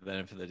everyone the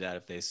benefit of the doubt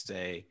if they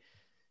say,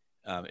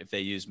 if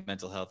they use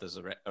mental health as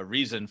a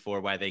reason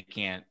for why they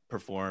can't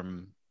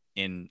perform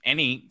in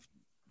any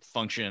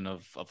function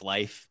of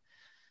life.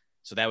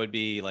 So that would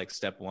be like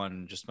step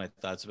one, just my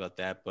thoughts about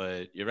that.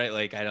 But you're right.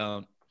 Like,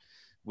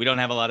 we don't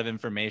have a lot of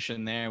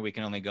information there. We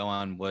can only go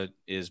on what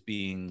is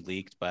being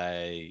leaked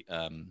by,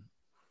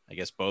 I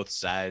guess, both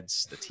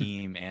sides, the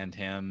team and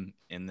him,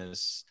 in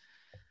this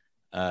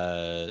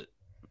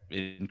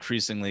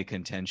increasingly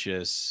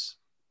contentious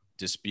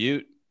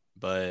dispute.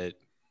 But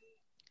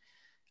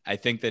I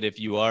think that if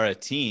you are a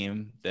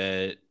team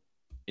that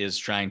is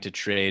trying to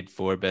trade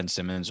for Ben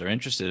Simmons or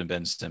interested in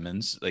Ben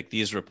Simmons, like,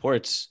 these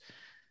reports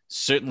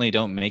certainly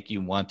don't make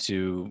you want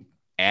to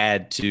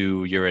add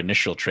to your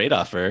initial trade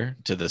offer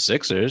to the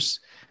Sixers,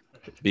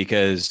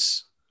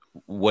 because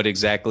what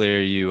exactly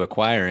are you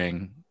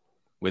acquiring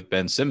with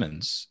Ben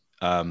Simmons?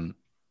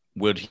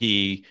 Would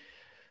he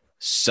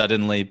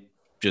suddenly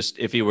just,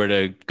 if he were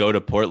to go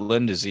to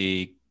Portland, is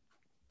he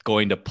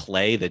going to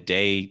play the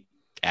day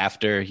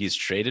after he's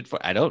traded for?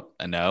 I don't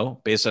know.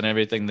 Based on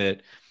everything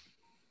that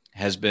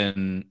has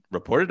been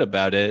reported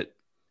about it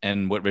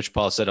and what Rich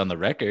Paul said on the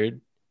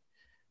record,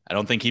 I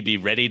don't think he'd be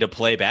ready to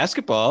play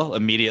basketball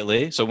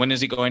immediately. So when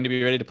is he going to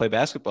be ready to play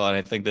basketball? And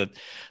I think that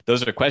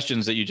those are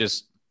questions that you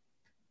just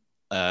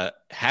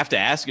have to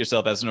ask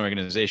yourself as an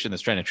organization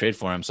that's trying to trade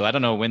for him. So I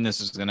don't know when this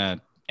is going to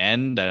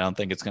end. I don't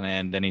think it's going to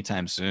end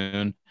anytime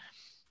soon.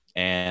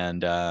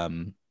 And I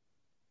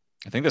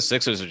think the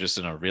Sixers are just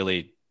in a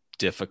really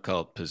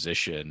difficult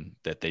position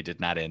that they did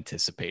not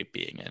anticipate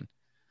being in.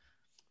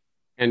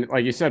 And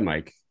like you said,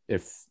 Mike,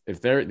 if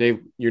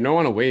you don't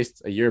want to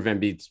waste a year of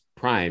Embiid's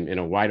prime in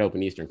a wide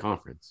open Eastern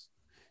Conference.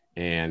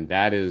 And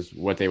that is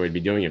what they would be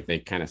doing if they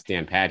kind of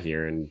stand pat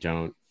here and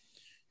don't,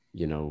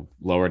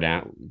 lower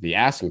down the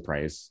asking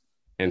price.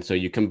 And so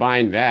you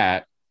combine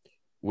that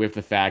with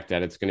the fact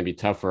that it's going to be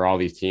tough for all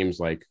these teams,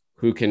 like,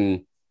 who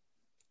can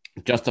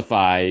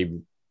justify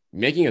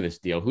making of this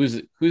deal?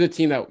 Who's a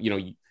team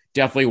that,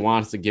 definitely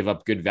wants to give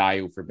up good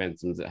value for Ben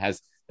Simmons,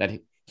 that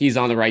he's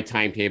on the right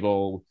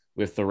timetable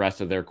with the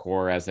rest of their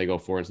core as they go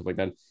forward and stuff like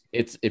that.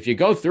 If you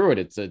go through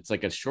it, it's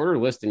like a shorter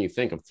list than you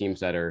think of teams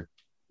that are,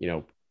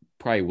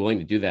 probably willing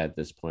to do that at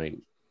this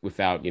point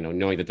without,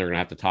 knowing that they're going to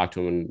have to talk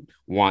to him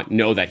and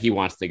know that he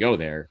wants to go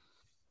there.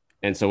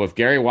 And so with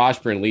Gary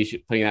Washburn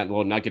putting that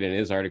little nugget in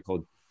his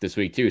article this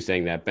week too,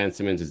 saying that Ben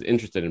Simmons is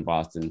interested in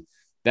Boston,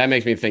 that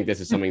makes me think this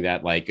is something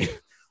that, like,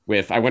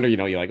 I wonder,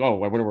 you're like,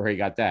 oh, I wonder where he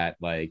got that.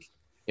 Like,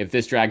 if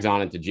this drags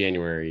on into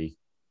January,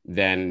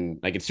 then,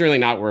 like, it's certainly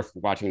not worth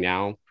watching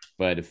now.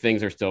 But if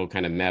things are still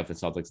kind of meh with the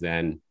Celtics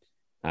then,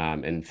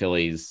 and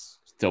Philly's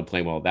still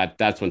playing well,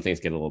 that's when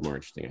things get a little more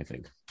interesting, I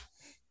think.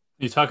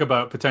 You talk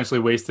about potentially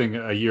wasting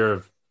a year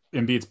of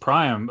Embiid's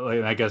prime.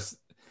 Like, I guess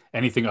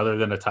anything other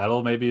than a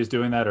title maybe is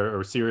doing that, or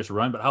a serious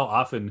run. But how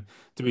often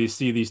do we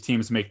see these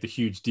teams make the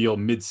huge deal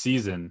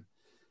mid-season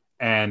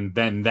and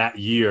then that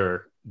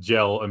year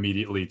gel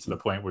immediately to the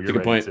point where you're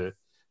ready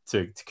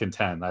to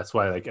contend? That's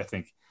why, like, I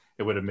think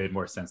it would have made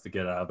more sense to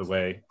get out of the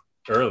way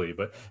early.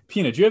 But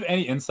Pina, do you have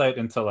any insight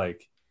into,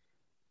 like,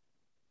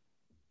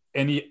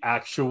 any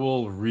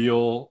actual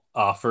real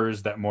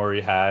offers that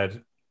Morey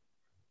had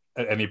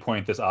at any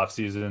point this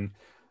offseason?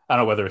 I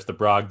don't know whether it's the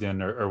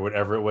Brogdon or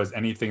whatever it was,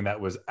 anything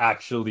that was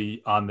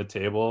actually on the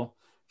table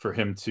for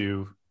him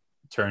to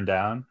turn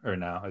down, or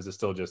no? Is it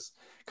still just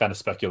kind of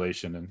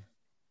speculation? And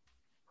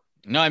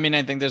no, I mean,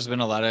 I think there's been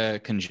a lot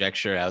of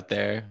conjecture out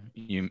there.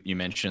 You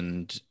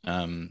mentioned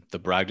the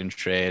Brogdon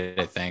trade.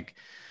 I think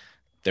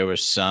there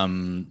was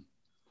some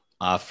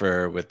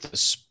offer with the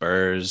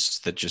Spurs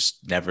that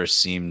just never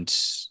seemed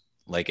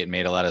like it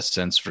made a lot of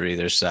sense for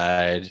either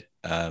side.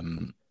 I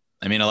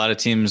mean, a lot of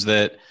teams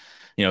that,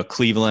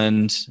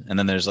 Cleveland, and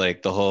then there's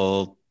like the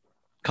whole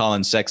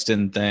Colin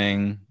Sexton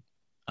thing.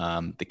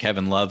 The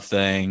Kevin Love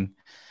thing.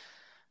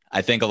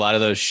 I think a lot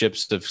of those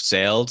ships have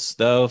sailed,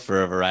 though,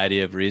 for a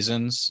variety of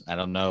reasons. I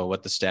don't know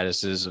what the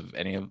status is of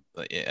any of.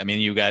 I mean,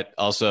 you got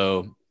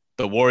also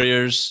the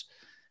Warriors,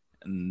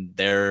 and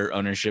their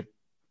ownership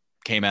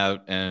came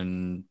out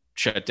and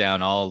shut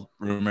down all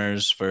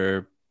rumors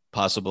for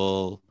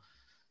possible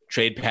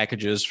trade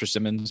packages for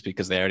Simmons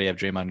because they already have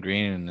Draymond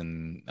Green,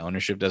 and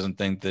ownership doesn't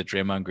think that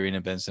Draymond Green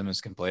and Ben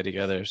Simmons can play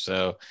together.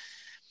 So,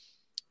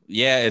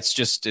 yeah,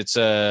 it's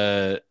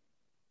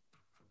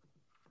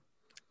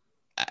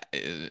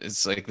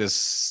like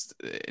this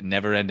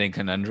never-ending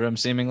conundrum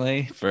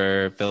seemingly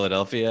for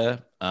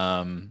Philadelphia.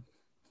 Ben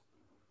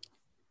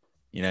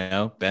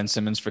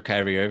Simmons for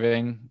Kyrie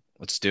Irving.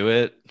 Let's do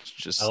it.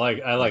 Just I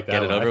like that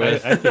get one. it over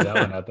with. I threw that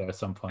one out there at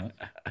some point.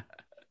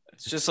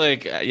 It's just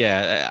like,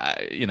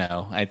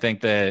 I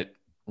think that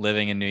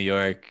living in New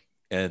York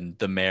and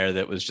the mayor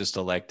that was just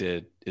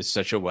elected is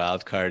such a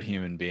wild card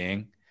human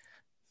being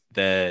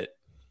that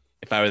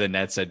if I were the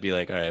Nets, I'd be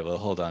like, all right, well,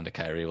 hold on to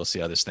Kyrie. We'll see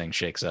how this thing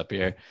shakes up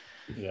here.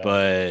 Yeah.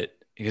 But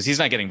because he's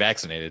not getting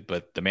vaccinated,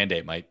 but the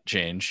mandate might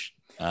change.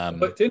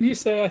 But didn't he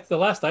say, the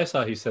last I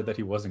saw, he said that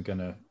he wasn't going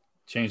to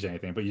change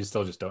anything, but you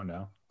still just don't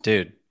know.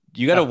 Dude,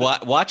 you got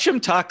to watch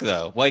him talk,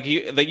 though. Like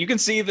you can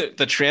see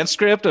the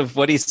transcript of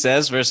what he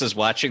says versus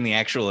watching the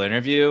actual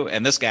interview.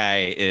 And this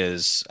guy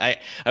is,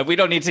 we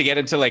don't need to get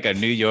into like a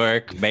New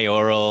York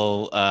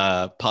mayoral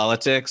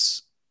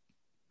politics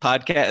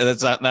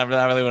podcast. That's not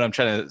really what I'm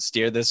trying to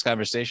steer this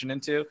conversation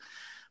into.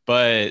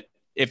 But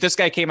if this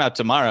guy came out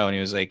tomorrow and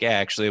he was like, yeah,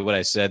 actually what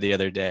I said the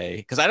other day,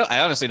 because I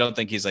honestly don't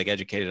think he's like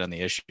educated on the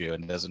issue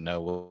and doesn't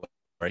know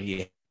where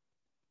he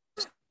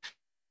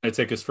It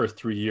took his first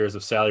 3 years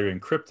of salary in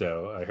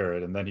crypto, I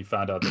heard, and then he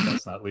found out that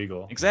that's not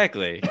legal.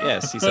 Exactly.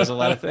 Yes, he says a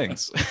lot of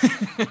things.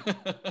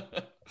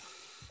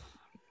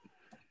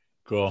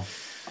 Cool.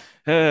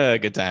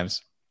 Good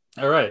times.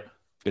 All right.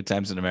 Good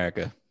times in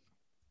America.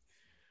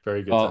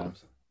 Very good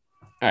times.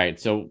 All right,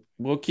 so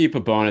we'll keep a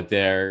bonnet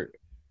there.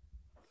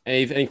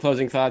 Any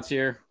closing thoughts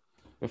here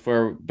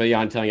before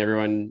beyond telling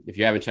everyone, if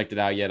you haven't checked it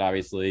out yet,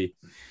 obviously,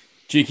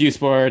 GQ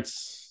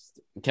Sports,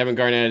 Kevin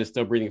Garnett is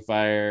still breathing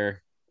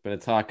fire. Been a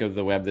talk of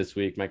the web this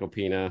week, Michael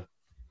Pina.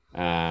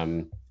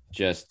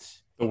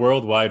 Just the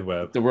World Wide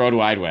Web. The World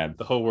Wide Web.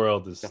 The whole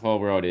world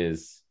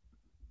is.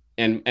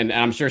 And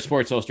I'm sure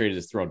Sports Illustrated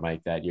is thrilled,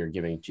 Mike, that you're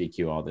giving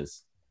GQ all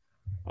this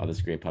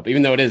great pub.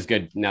 Even though it is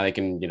good, now they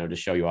can,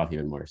 just show you off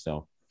even more.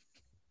 So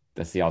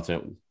that's the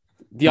ultimate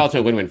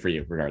win-win for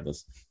you,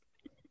 regardless.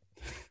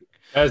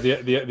 Guys,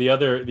 the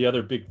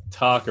other big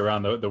talk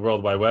around the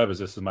World Wide Web is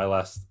this is my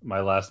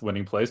last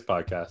Winning Place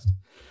podcast.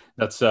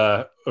 That's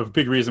a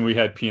big reason we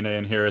had Pina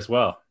in here as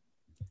well.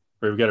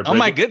 Where we got oh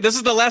my good, this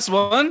is the last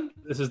one.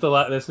 This is the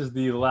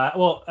last.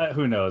 Well,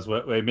 who knows?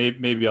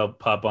 Maybe I'll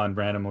pop on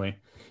randomly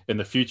in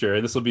the future,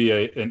 and this will be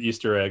an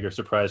Easter egg or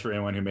surprise for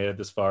anyone who made it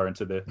this far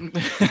into the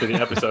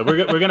episode.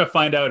 We're gonna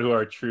find out who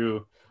our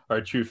true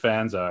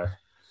fans are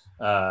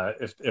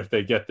if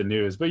they get the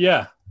news. But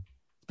yeah,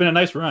 it's been a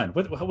nice run.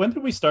 When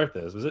did we start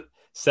this? Was it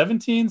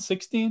 17,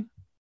 16?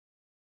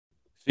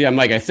 Yeah,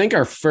 Mike, I think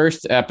our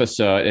first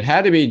episode, it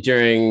had to be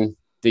during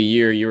the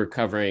year you were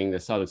covering the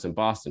Celtics in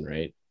Boston,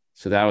 right?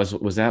 So that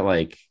was that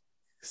like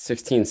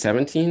 16,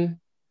 17?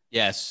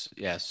 Yes.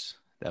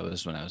 That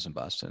was when I was in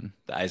Boston.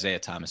 The Isaiah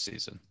Thomas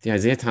season. The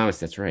Isaiah Thomas,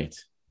 that's right.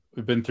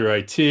 We've been through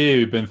IT.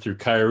 We've been through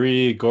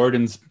Kyrie,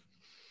 Gordon's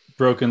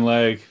broken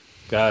leg.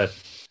 God,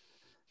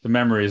 the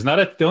memories.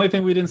 The only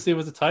thing we didn't see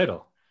was a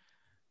title.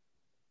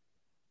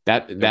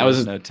 That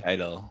was no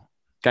title.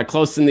 Got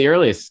closest in the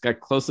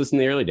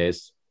early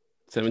days.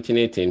 17,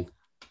 18.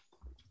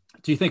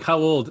 Do you think how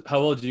old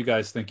do you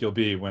guys think you'll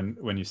be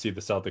when you see the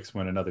Celtics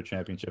win another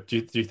championship? Do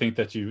you think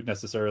that you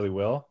necessarily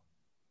will?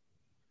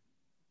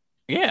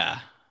 Yeah.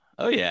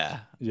 Oh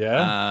yeah.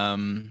 Yeah.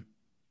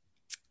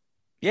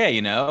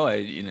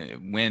 Yeah.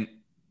 When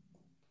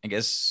I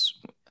guess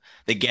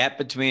the gap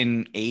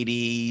between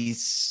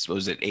 80s, what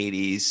was it?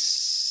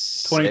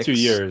 80s. 22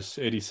 years,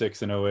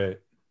 86 and 08.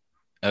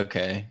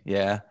 Okay.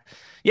 Yeah.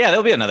 Yeah.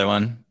 There'll be another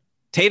one.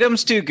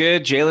 Tatum's too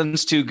good.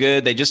 Jalen's too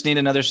good. They just need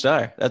another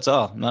star. That's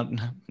all.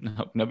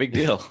 No big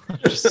deal.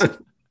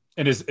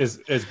 And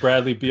is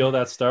Bradley Beal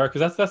that star?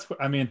 Because that's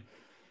and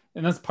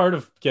that's part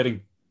of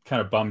getting kind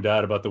of bummed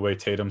out about the way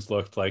Tatum's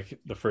looked like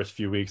the first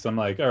few weeks. I'm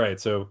like, all right,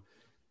 so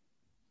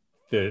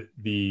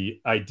the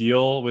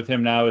ideal with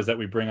him now is that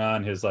we bring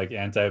on his like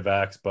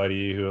anti-vax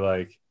buddy who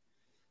like,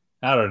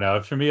 I don't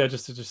know. For me, I'm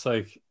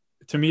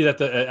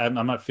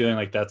not feeling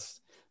like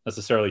that's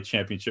necessarily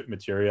championship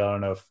material. I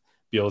don't know if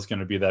Beal's going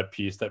to be that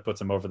piece that puts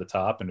him over the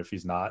top. And if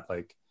he's not,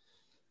 like,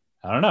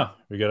 I don't know.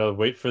 We got to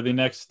wait for the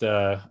next, we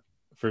got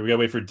to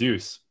wait for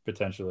Deuce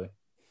potentially.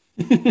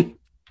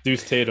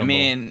 Deuce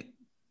Tatum.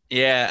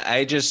 Yeah,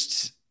 you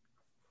just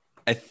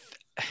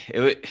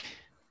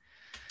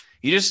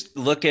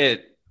look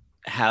at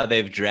how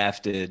they've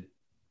drafted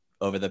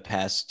over the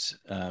past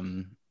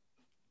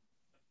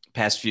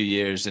few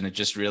years, and it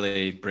just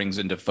really brings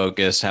into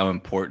focus how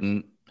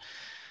important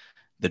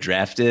the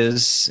draft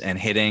is and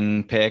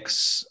hitting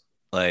picks.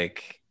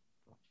 Like,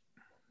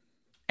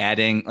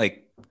 adding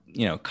like,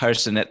 the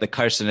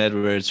Carson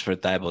Edwards for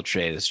Thibault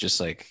trade is just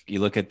like, you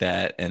look at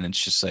that and it's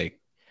just like,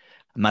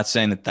 I'm not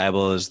saying that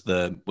Thibault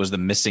was the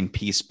missing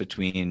piece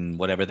between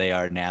whatever they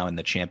are now in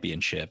the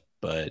championship,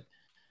 but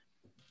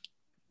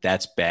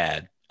that's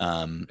bad.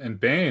 And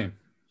Bane.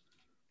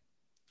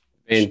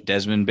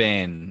 Desmond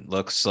Bane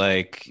looks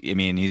like,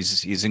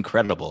 he's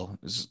incredible.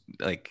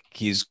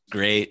 He's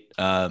great.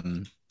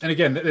 And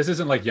again, this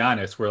isn't like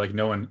Giannis where like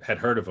no one had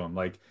heard of him.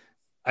 Like,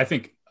 I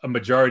think a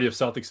majority of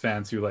Celtics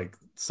fans who like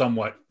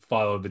somewhat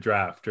follow the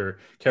draft or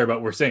care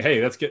about, we're saying,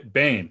 hey, let's get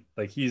Bane.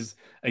 Like, he's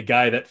a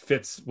guy that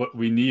fits what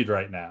we need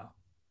right now.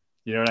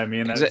 You know what I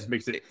mean? That just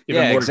makes it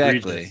even more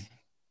egregious.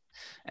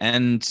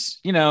 And,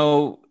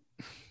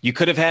 you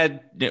could have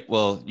had,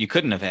 you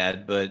couldn't have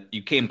had, but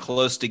you came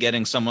close to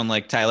getting someone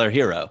like Tyler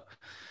Hero,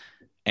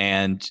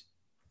 and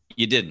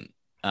you didn't.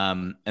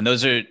 And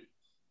those are,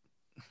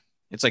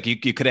 it's like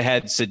you could have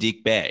had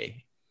Sadiq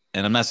Bey.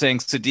 And I'm not saying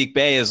Sadiq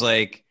Bey is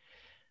like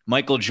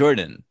Michael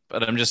Jordan,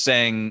 but I'm just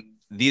saying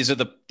these are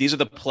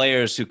the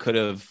players who could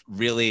have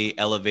really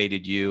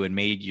elevated you and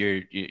made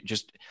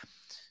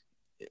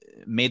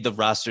made the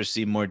roster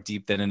seem more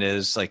deep than it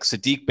is. Like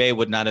Sadiq Bey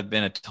would not have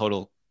been I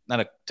don't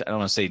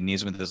want to say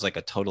Neesmith is like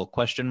a total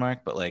question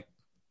mark, but like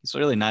he's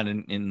really not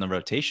in the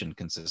rotation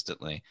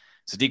consistently.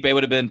 Sadiq Bey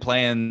would have been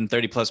playing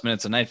 30 plus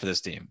minutes a night for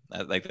this team.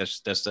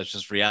 That's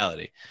just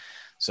reality.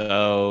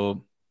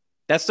 So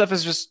that stuff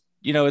is just,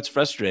 it's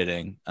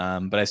frustrating.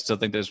 But I still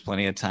think there's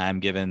plenty of time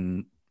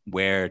given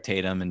where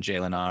Tatum and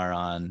Jalen are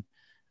on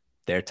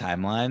their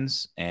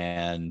timelines.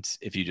 And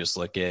if you just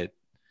look at,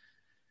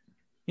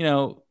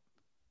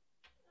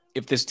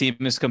 if this team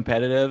is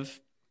competitive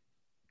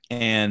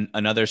and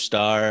another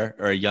star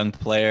or a young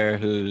player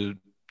who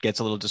gets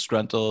a little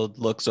disgruntled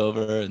looks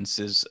over and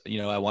says,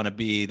 I want to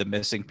be the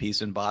missing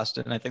piece in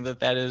Boston, I think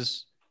that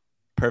is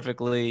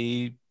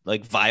perfectly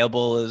like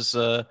viable as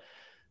a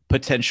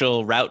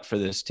potential route for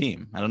this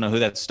team. I don't know who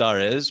that star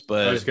is,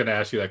 but I was going to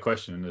ask you that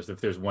question, is if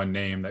there's one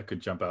name that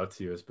could jump out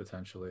to you as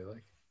potentially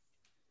like.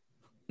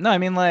 No, I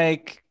mean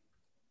like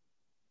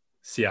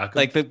Siakam.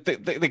 Like the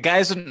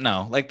guys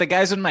like the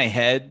guys in my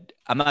head,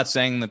 I'm not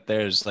saying that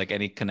there's like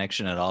any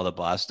connection at all to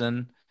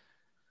Boston,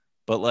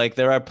 but like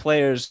there are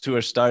players who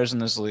are stars in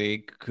this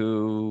league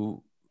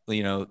who,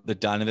 the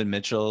Donovan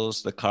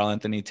Mitchells, the Karl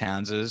Anthony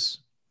Townses,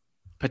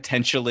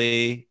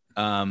 potentially,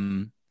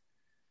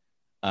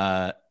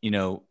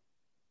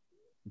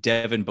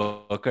 Devin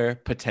Booker,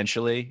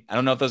 potentially. I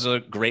don't know if those are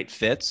great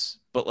fits,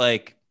 but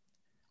like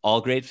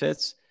all great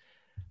fits.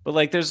 But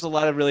like there's a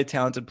lot of really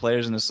talented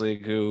players in this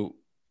league who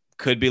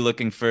could be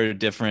looking for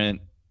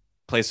different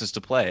places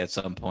to play at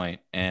some point.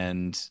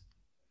 And,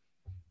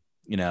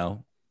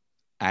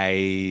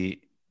 I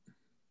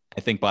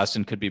think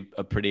Boston could be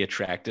a pretty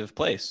attractive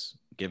place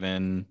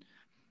given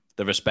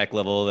the respect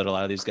level that a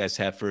lot of these guys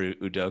have for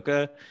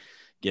Udoka,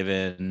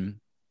 given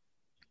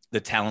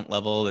the talent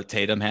level that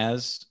Tatum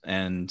has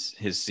and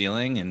his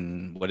ceiling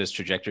and what his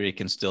trajectory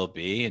can still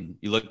be. And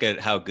you look at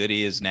how good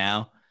he is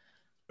now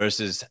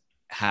versus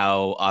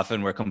how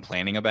often we're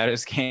complaining about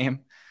his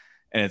game.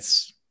 And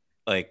it's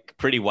like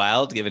pretty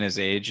wild given his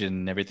age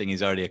and everything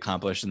he's already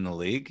accomplished in the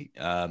league.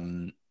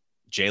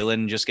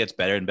 Jalen just gets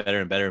better and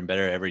better and better and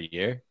better every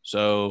year.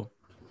 So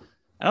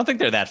I don't think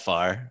they're that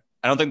far.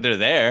 I don't think they're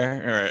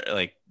there or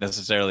like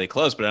necessarily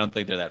close, but I don't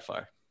think they're that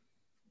far.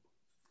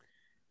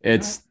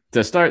 It's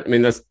the start. I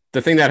mean,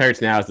 the thing that hurts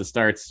now is the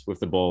starts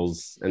with the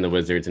Bulls and the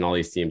Wizards and all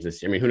these teams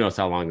this year. I mean, who knows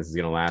how long this is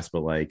going to last,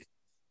 but like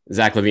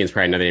Zach LaVine's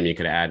probably another name you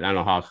could add. I don't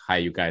know how high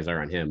you guys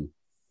are on him.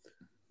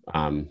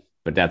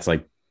 But that's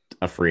like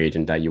a free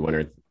agent that you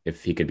wonder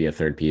if he could be a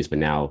third piece, but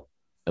now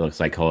it looks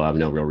like he'll have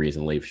no real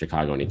reason to leave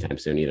Chicago anytime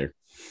soon either.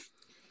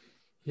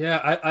 Yeah,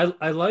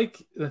 I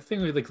like the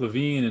thing with like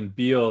LaVine and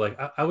Beal. Like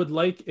I would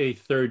like a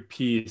third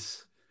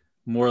piece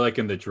more like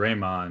in the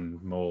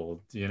Draymond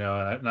mold,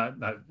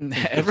 not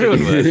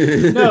everyone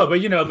would.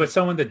 No, but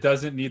someone that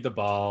doesn't need the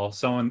ball,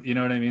 someone, you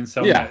know what I mean?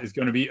 Someone that is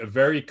going to be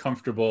very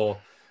comfortable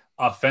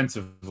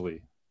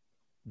offensively,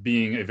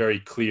 being a very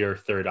clear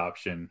third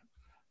option,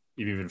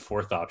 even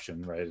fourth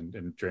option, right?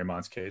 In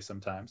Draymond's case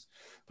sometimes,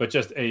 but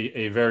just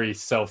a very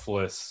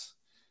selfless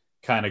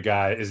kind of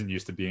guy, isn't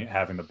used to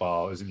having the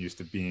ball, isn't used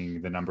to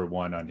being the number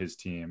one on his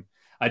team.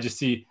 I just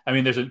see,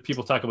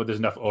 people talk about there's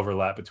enough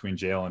overlap between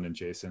Jalen and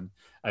Jason.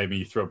 I mean,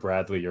 you throw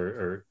Bradley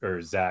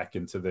or Zach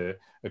into the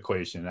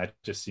equation. I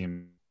just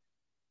seem.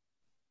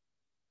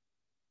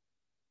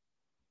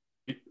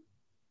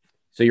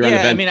 So you're on the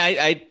bench. I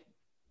mean,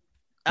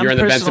 I'm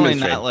personally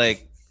not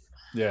like.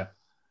 Yeah.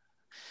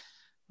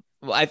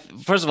 Well,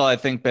 first of all, I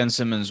think Ben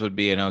Simmons would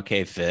be an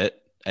okay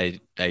fit.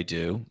 I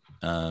do.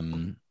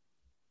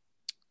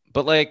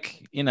 But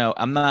like,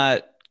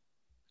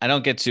 I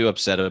don't get too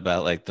upset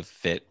about like the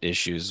fit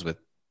issues with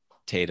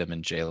Tatum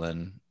and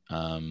Jalen.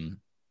 And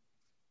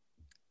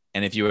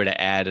if you were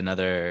to add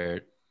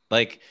another,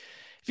 like,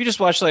 if you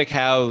just watch like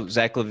how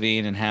Zach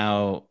LaVine and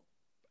how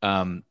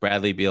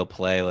Bradley Beal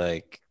play,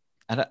 like,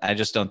 I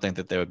just don't think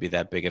that there would be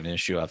that big of an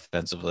issue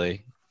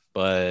offensively.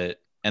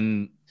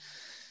 And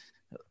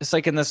it's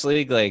like in this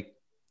league, like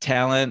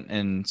talent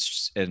and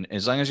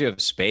as long as you have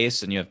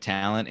space and you have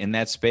talent in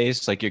that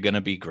space, like you're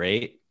gonna be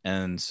great.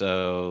 And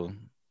so,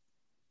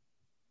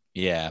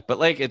 yeah, but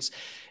like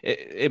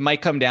it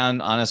might come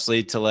down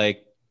honestly to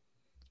like,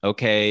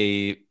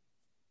 okay,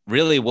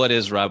 really, what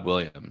is Rob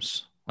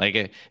Williams?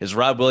 Like, is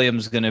Rob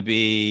Williams gonna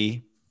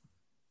be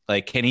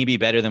like, can he be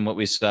better than what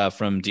we saw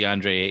from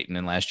DeAndre Ayton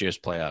in last year's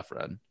playoff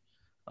run?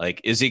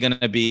 Like, is he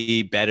gonna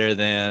be better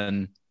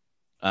than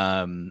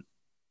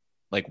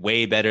like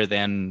way better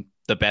than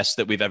the best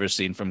that we've ever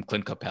seen from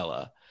Clint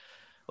Capella?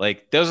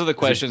 Like, those are the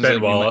questions.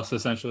 Ben Wallace,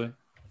 essentially.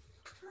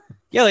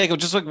 Yeah, like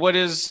just like what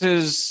is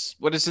his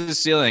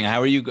ceiling?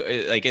 How are you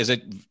like? Is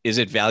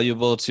it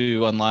valuable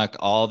to unlock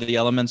all the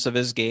elements of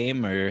his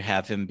game, or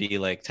have him be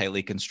like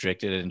tightly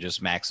constricted and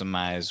just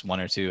maximize one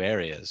or two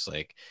areas?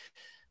 Like,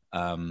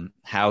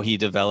 how he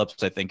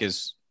develops, I think,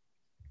 is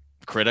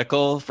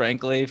critical,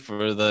 frankly,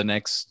 for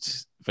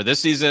this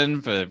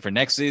season, for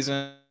next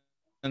season.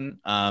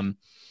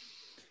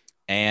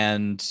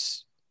 And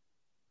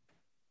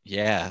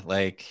yeah,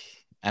 like,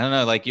 I don't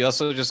know, like you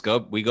also just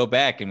we go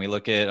back and we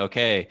look at,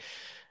 okay,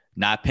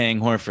 not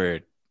paying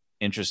Horford,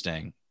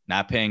 interesting.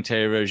 Not paying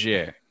Terry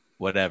Rozier,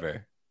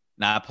 whatever.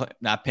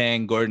 Not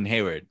paying Gordon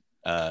Hayward,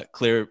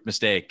 clear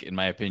mistake in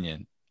my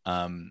opinion.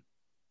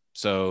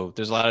 So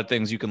there's a lot of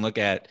things you can look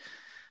at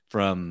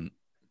from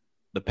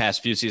the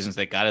past few seasons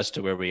that got us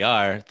to where we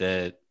are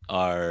that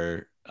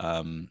are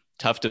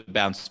tough to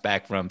bounce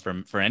back from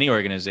for any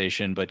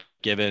organization, but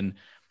given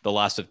the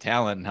loss of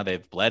talent and how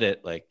they've bled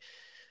it, like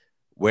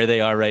where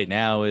they are right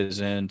now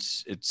it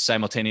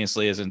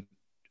simultaneously isn't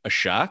a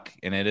shock,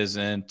 and it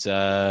isn't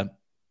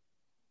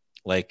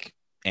like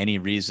any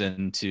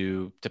reason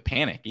to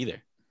panic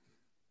either.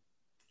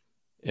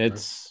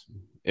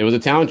 It was a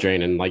talent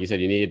drain, and like you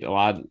said, you need a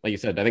lot. Like you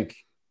said, I think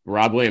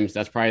Rob Williams,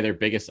 that's probably their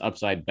biggest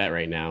upside bet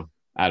right now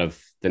out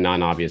of the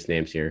non-obvious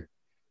names here.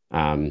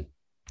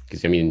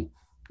 Because I mean,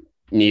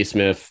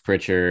 Neesmith,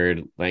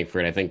 Pritchard,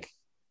 Langford, I think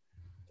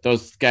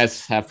those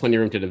guys have plenty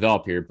of room to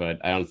develop here,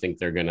 but I don't think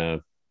they're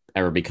gonna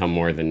ever become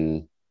more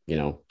than, you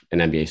know, an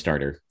NBA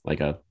starter,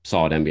 like a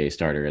solid NBA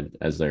starter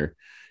as their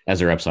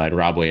upside.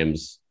 Rob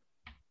Williams,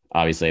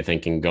 obviously, I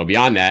think can go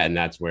beyond that, and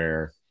that's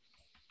where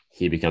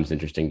he becomes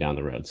interesting down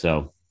the road.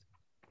 So,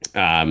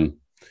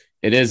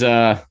 it is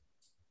a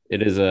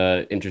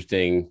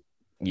interesting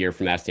year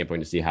from that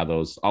standpoint to see how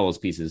all those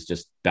pieces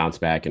just bounce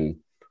back and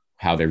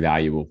how their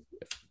value will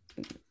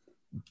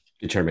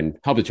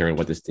help determine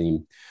what this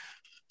team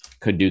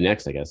could do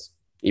next, I guess,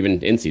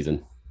 even in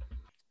season.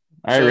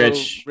 All right,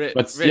 Rich.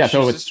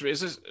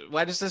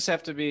 Why does this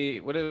have to be?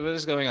 What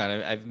is going on?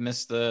 I've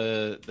missed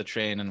the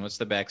train, and what's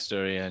the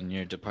backstory on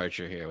your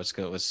departure here? What's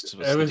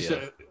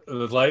the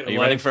deal? Are you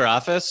running for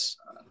office?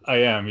 I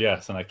am,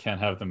 yes, and I can't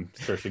have them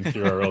searching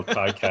through our old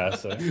podcast.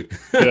 So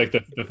I like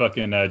the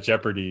fucking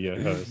Jeopardy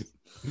host.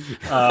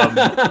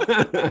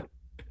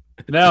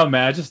 No,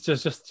 man, just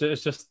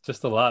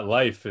a lot.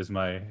 Life is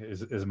my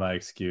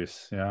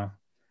excuse. You know,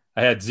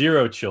 I had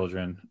 0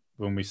 children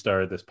when we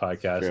started this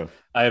podcast. True.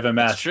 I have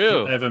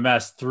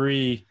amassed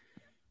 3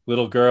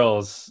 little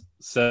girls,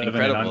 7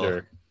 Incredible.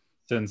 and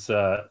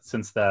under,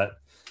 since that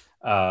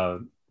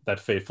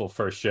fateful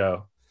first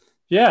show.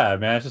 Yeah,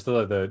 man, it's just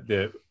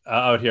the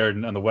out here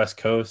on the West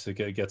Coast,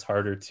 it gets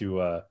harder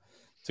to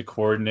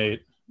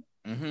coordinate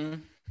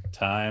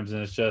times,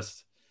 and it's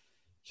just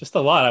a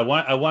lot.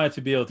 I wanted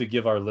to be able to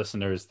give our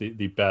listeners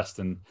the best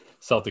in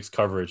Celtics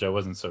coverage. I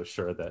wasn't so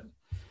sure that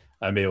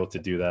I'm able to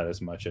do that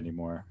as much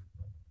anymore.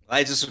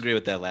 I disagree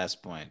with that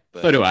last point,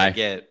 but so do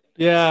I.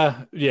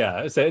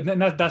 Yeah. So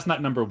that's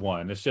not number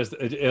one. It's just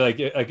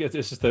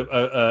it's just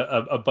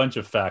a bunch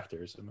of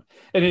factors. And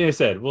like I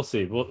said, we'll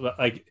see.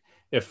 Like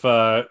if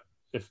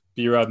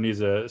B-Rob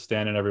needs a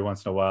stand-in every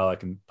once in a while, I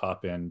can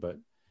pop in. But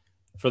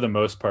for the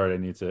most part, I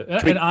need to.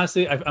 And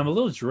honestly, I'm a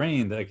little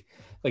drained. Like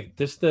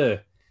this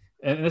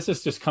and this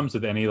just comes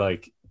with any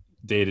like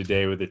day to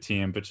day with the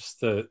team. But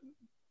just the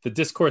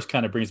discourse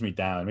kind of brings me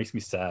down. It makes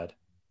me sad.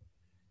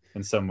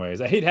 In some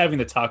ways, I hate having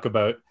to talk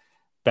about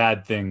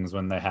bad things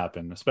when they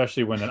happen,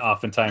 especially when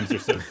oftentimes they're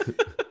so.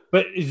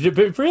 but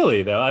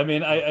really, though, I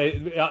mean,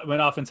 I when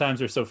oftentimes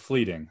they're so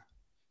fleeting,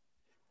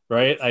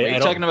 right? Are you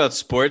talking about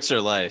sports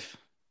or life?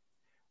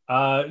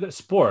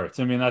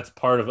 Sports. I mean, that's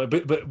part of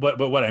it. But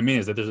what I mean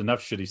is that there's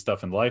enough shitty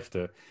stuff in life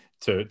to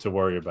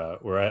worry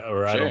about.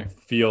 Where I don't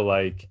feel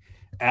like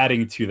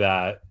adding to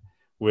that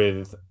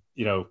with,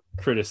 you know,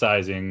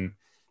 criticizing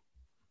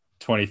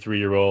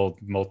 23-year-old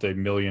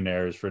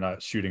multi-millionaires for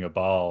not shooting a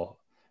ball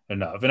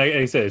enough. And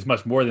I say it's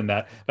much more than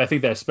that. But I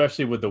think that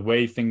especially with the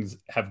way things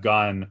have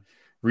gone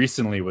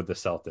recently with the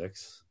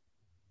Celtics,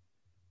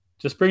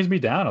 just brings me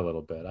down a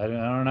little bit. I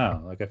don't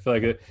know. Like I feel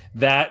like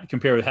that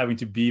compared with having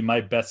to be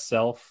my best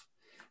self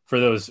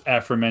for those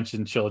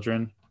aforementioned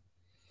children,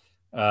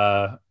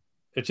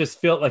 it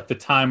just felt like the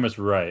time was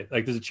right.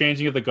 Like there's a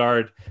changing of the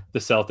guard, the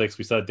Celtics.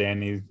 We saw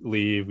Danny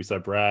leave. We saw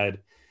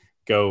Brad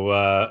go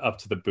up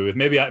to the booth.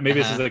 Maybe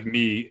this is like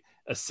me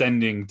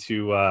ascending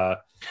to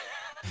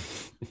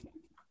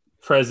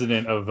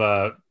president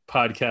of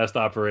podcast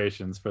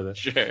operations for the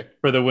Sure.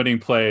 for the winning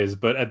plays.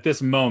 But at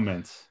this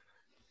moment,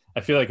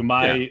 I feel like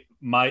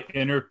my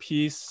inner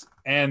peace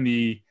and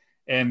the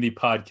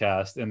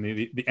podcast and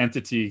the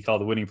entity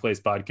called the Winning Plays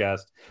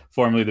Podcast,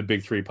 formerly the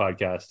Big Three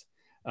Podcast,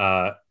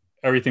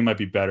 everything might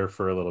be better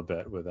for a little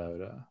bit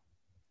without.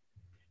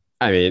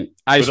 I mean,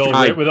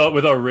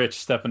 without Rich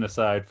stepping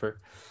aside for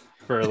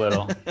a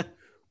little.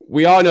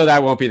 We all know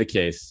that won't be the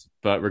case,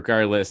 but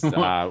regardless,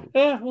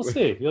 we'll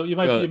see. You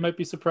might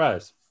be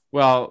surprised.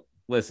 Well,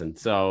 listen,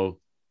 so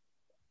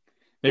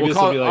maybe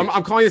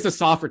I'm calling this a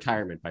soft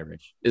retirement by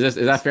Rich. Is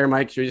that fair,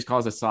 Mike? Should we just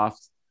call this a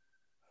soft?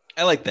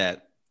 I like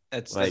that.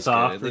 That's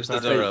soft. Good. It leaves the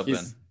door open.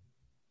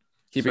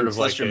 Keeping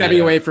sort of stepping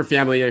away for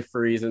family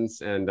for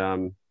reasons and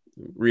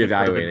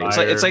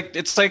reevaluating.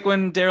 It's like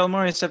when Daryl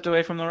Morey stepped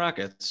away from the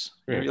Rockets.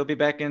 Yeah. You'll be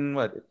back in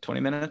 20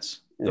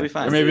 minutes. You'll be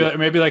fine. Or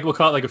maybe like we'll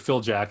call it like a Phil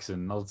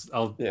Jackson.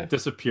 I'll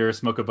disappear,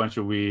 smoke a bunch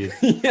of weed.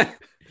 Yeah.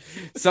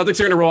 Celtics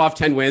are gonna roll off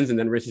 10 wins, and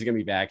then Rich is gonna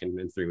be back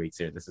in 3 weeks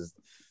here. This is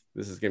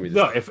gonna be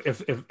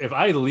if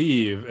I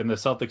leave and the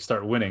Celtics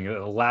start winning, the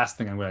last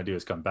thing I'm gonna do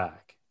is come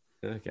back.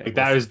 Okay. Like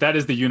that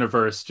is the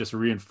universe just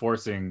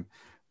reinforcing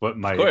what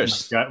my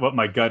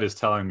gut is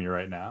telling me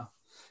right now.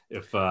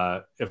 If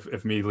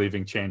me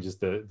leaving changes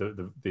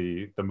the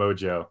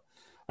mojo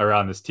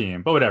around this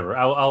team, but whatever,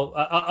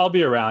 I'll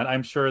be around.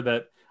 I'm sure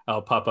that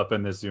I'll pop up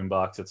in this Zoom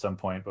box at some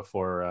point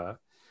before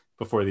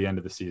the end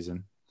of the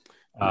season.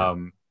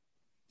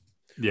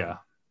 Yeah,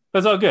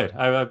 that's all good.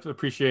 I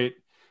appreciate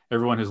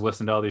everyone who's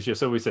listened to all these years.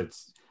 So we said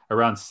it's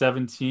around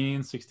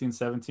 16,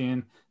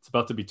 17. It's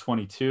about to be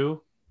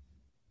 22.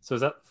 So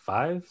is that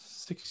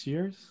 5-6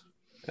 years?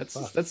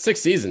 That's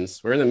 6 seasons.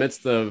 We're in the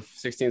midst of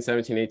 16,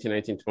 17, 18,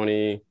 19,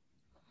 20,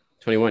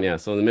 21. Yeah.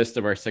 So in the midst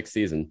of our 6th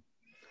season.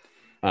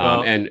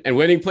 And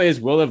winning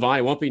plays will live on.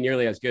 It won't be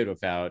nearly as good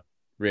without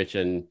Rich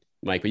and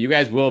Mike, but you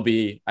guys will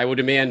be. I would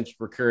demand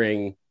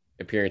recurring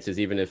appearances,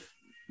 even if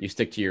you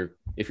stick to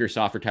if your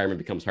soft retirement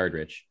becomes hard,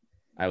 Rich.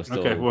 I was still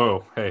okay.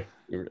 Whoa, hey,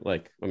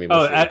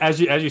 as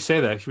you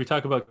say that, should we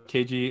talk about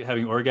KG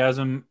having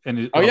orgasm?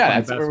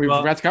 That's where we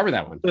forgot to cover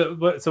that one.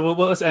 So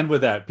let's end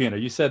with that. Pina,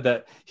 you said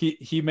that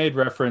he made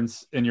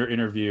reference in your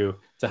interview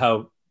to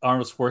how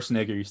Arnold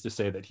Schwarzenegger used to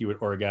say that he would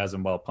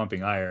orgasm while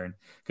pumping iron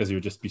because he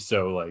would just be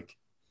so like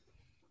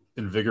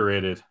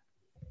invigorated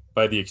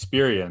by the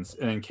experience.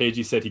 And then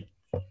KG said he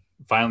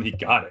finally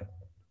got it.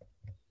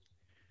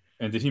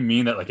 And did he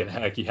mean that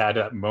like he had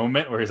that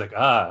moment where he's like,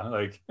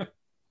 like he's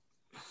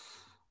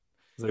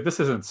like, this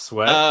isn't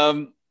sweat.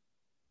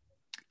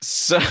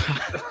 So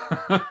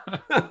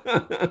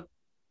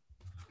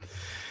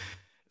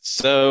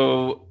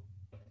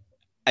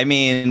I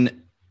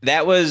mean,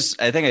 that was,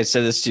 I think I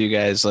said this to you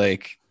guys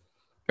like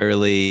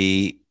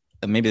early,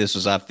 maybe this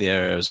was off the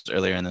air, it was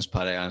earlier in this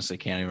pod, I honestly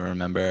can't even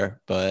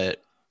remember,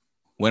 but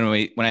when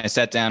I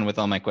sat down with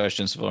all my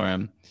questions for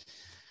him,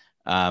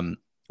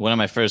 one of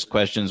my first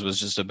questions was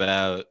just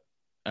about,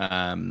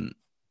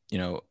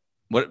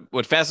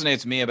 what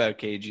fascinates me about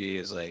KG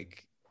is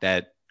like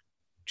that,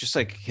 just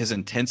like his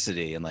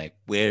intensity and like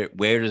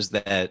where does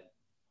that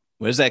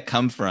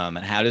come from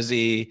and how does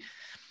he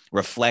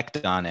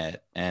reflect on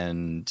it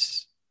and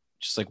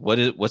just like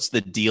what's the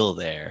deal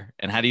there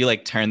and how do you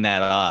like turn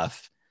that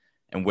off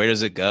and where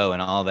does it go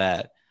and all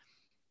that.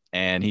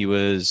 And he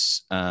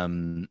was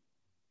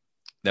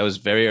that was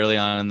very early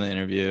on in the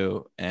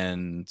interview,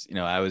 and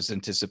I was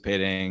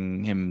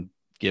anticipating him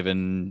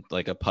giving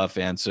like a puff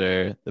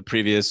answer. The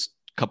previous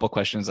couple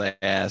questions I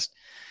asked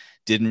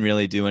didn't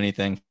really do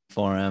anything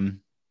for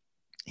him.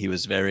 He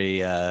was very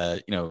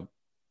not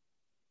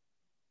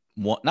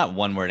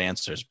one word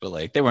answers, but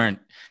like they weren't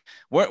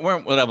what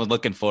I was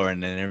looking for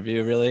in an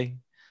interview really.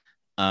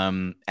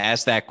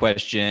 Asked that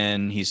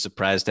question, he's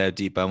surprised how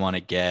deep I want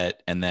to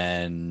get, and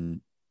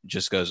then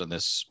just goes on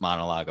this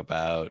monologue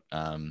about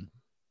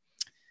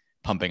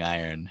pumping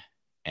iron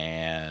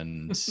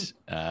and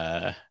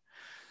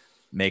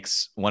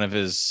makes one of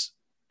his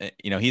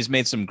he's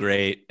made some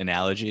great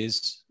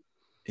analogies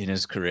in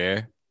his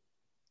career.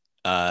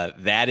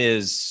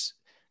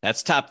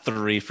 That's top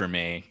 3 for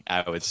me,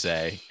 I would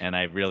say, and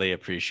I really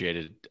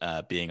appreciated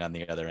being on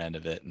the other end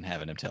of it and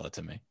having him tell it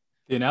to me.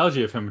 The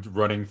analogy of him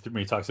running through,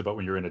 when he talks about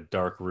when you're in a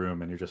dark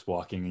room and you're just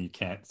walking and you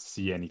can't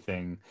see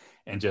anything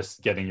and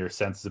just getting your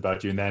senses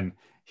about you, and then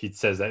he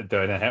says that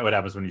what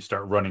happens when you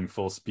start running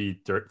full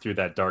speed through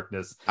that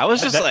darkness. I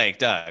was just like,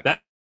 Doug.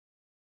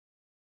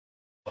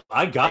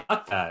 I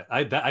got that.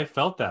 I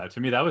felt that. To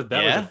me, that was a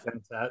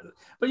fantastic.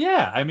 But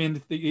yeah, I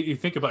mean, you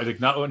think about it, like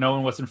not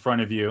knowing what's in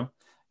front of you.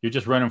 You're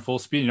just running full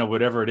speed.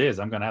 Whatever it is,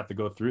 I'm going to have to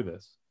go through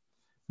this.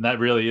 And that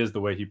really is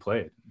the way he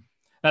played.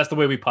 That's the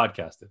way we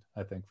podcasted,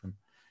 I think,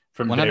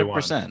 from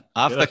 100%.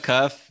 Off the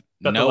cuff,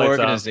 no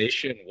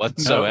organization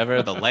whatsoever.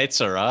 No. The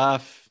lights are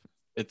off.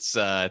 It's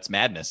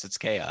madness. It's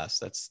chaos.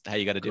 That's how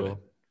you got to do it.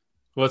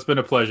 Well, it's been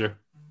a pleasure.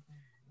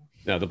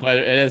 No, the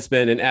pleasure. It has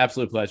been an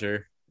absolute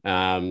pleasure.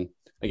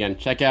 Again,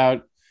 check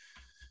out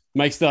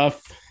Mike's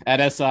stuff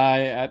at SI,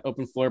 at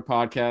Open Floor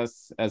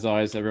Podcasts. As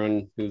always,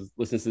 everyone who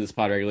listens to this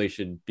pod regularly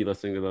should be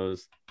listening to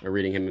those or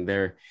reading him in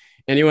there.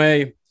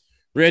 Anyway,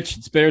 Rich,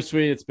 it's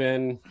bittersweet. It's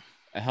been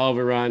a hell of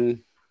a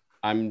run.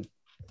 I'm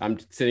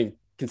considering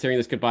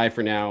this goodbye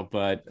for now,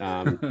 but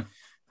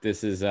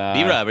this is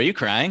B-Rob, are you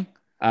crying?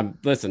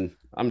 Listen,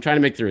 I'm trying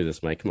to make through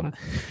this, Mike. Come on.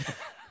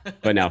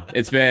 But no,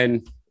 it's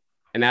been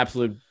an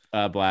absolute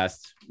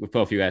blast with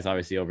both of you guys,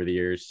 obviously, over the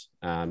years.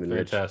 And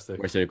Fantastic. Rich,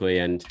 more specifically,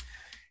 and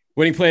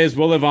winning plays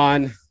will live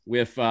on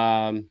with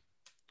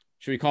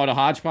should we call it a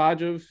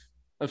hodgepodge of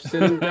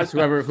Simmons?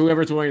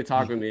 whoever's willing to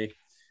talk with me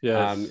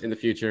in the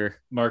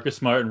future. Marcus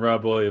Smart and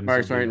Rob Williams.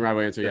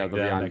 So yeah, they'll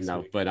be on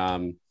now. But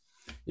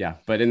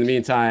but in the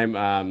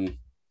meantime,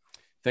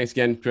 thanks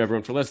again to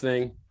everyone for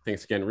listening.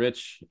 Thanks again,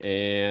 Rich,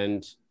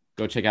 and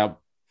go check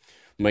out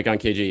Mike on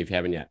KG if you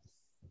haven't yet.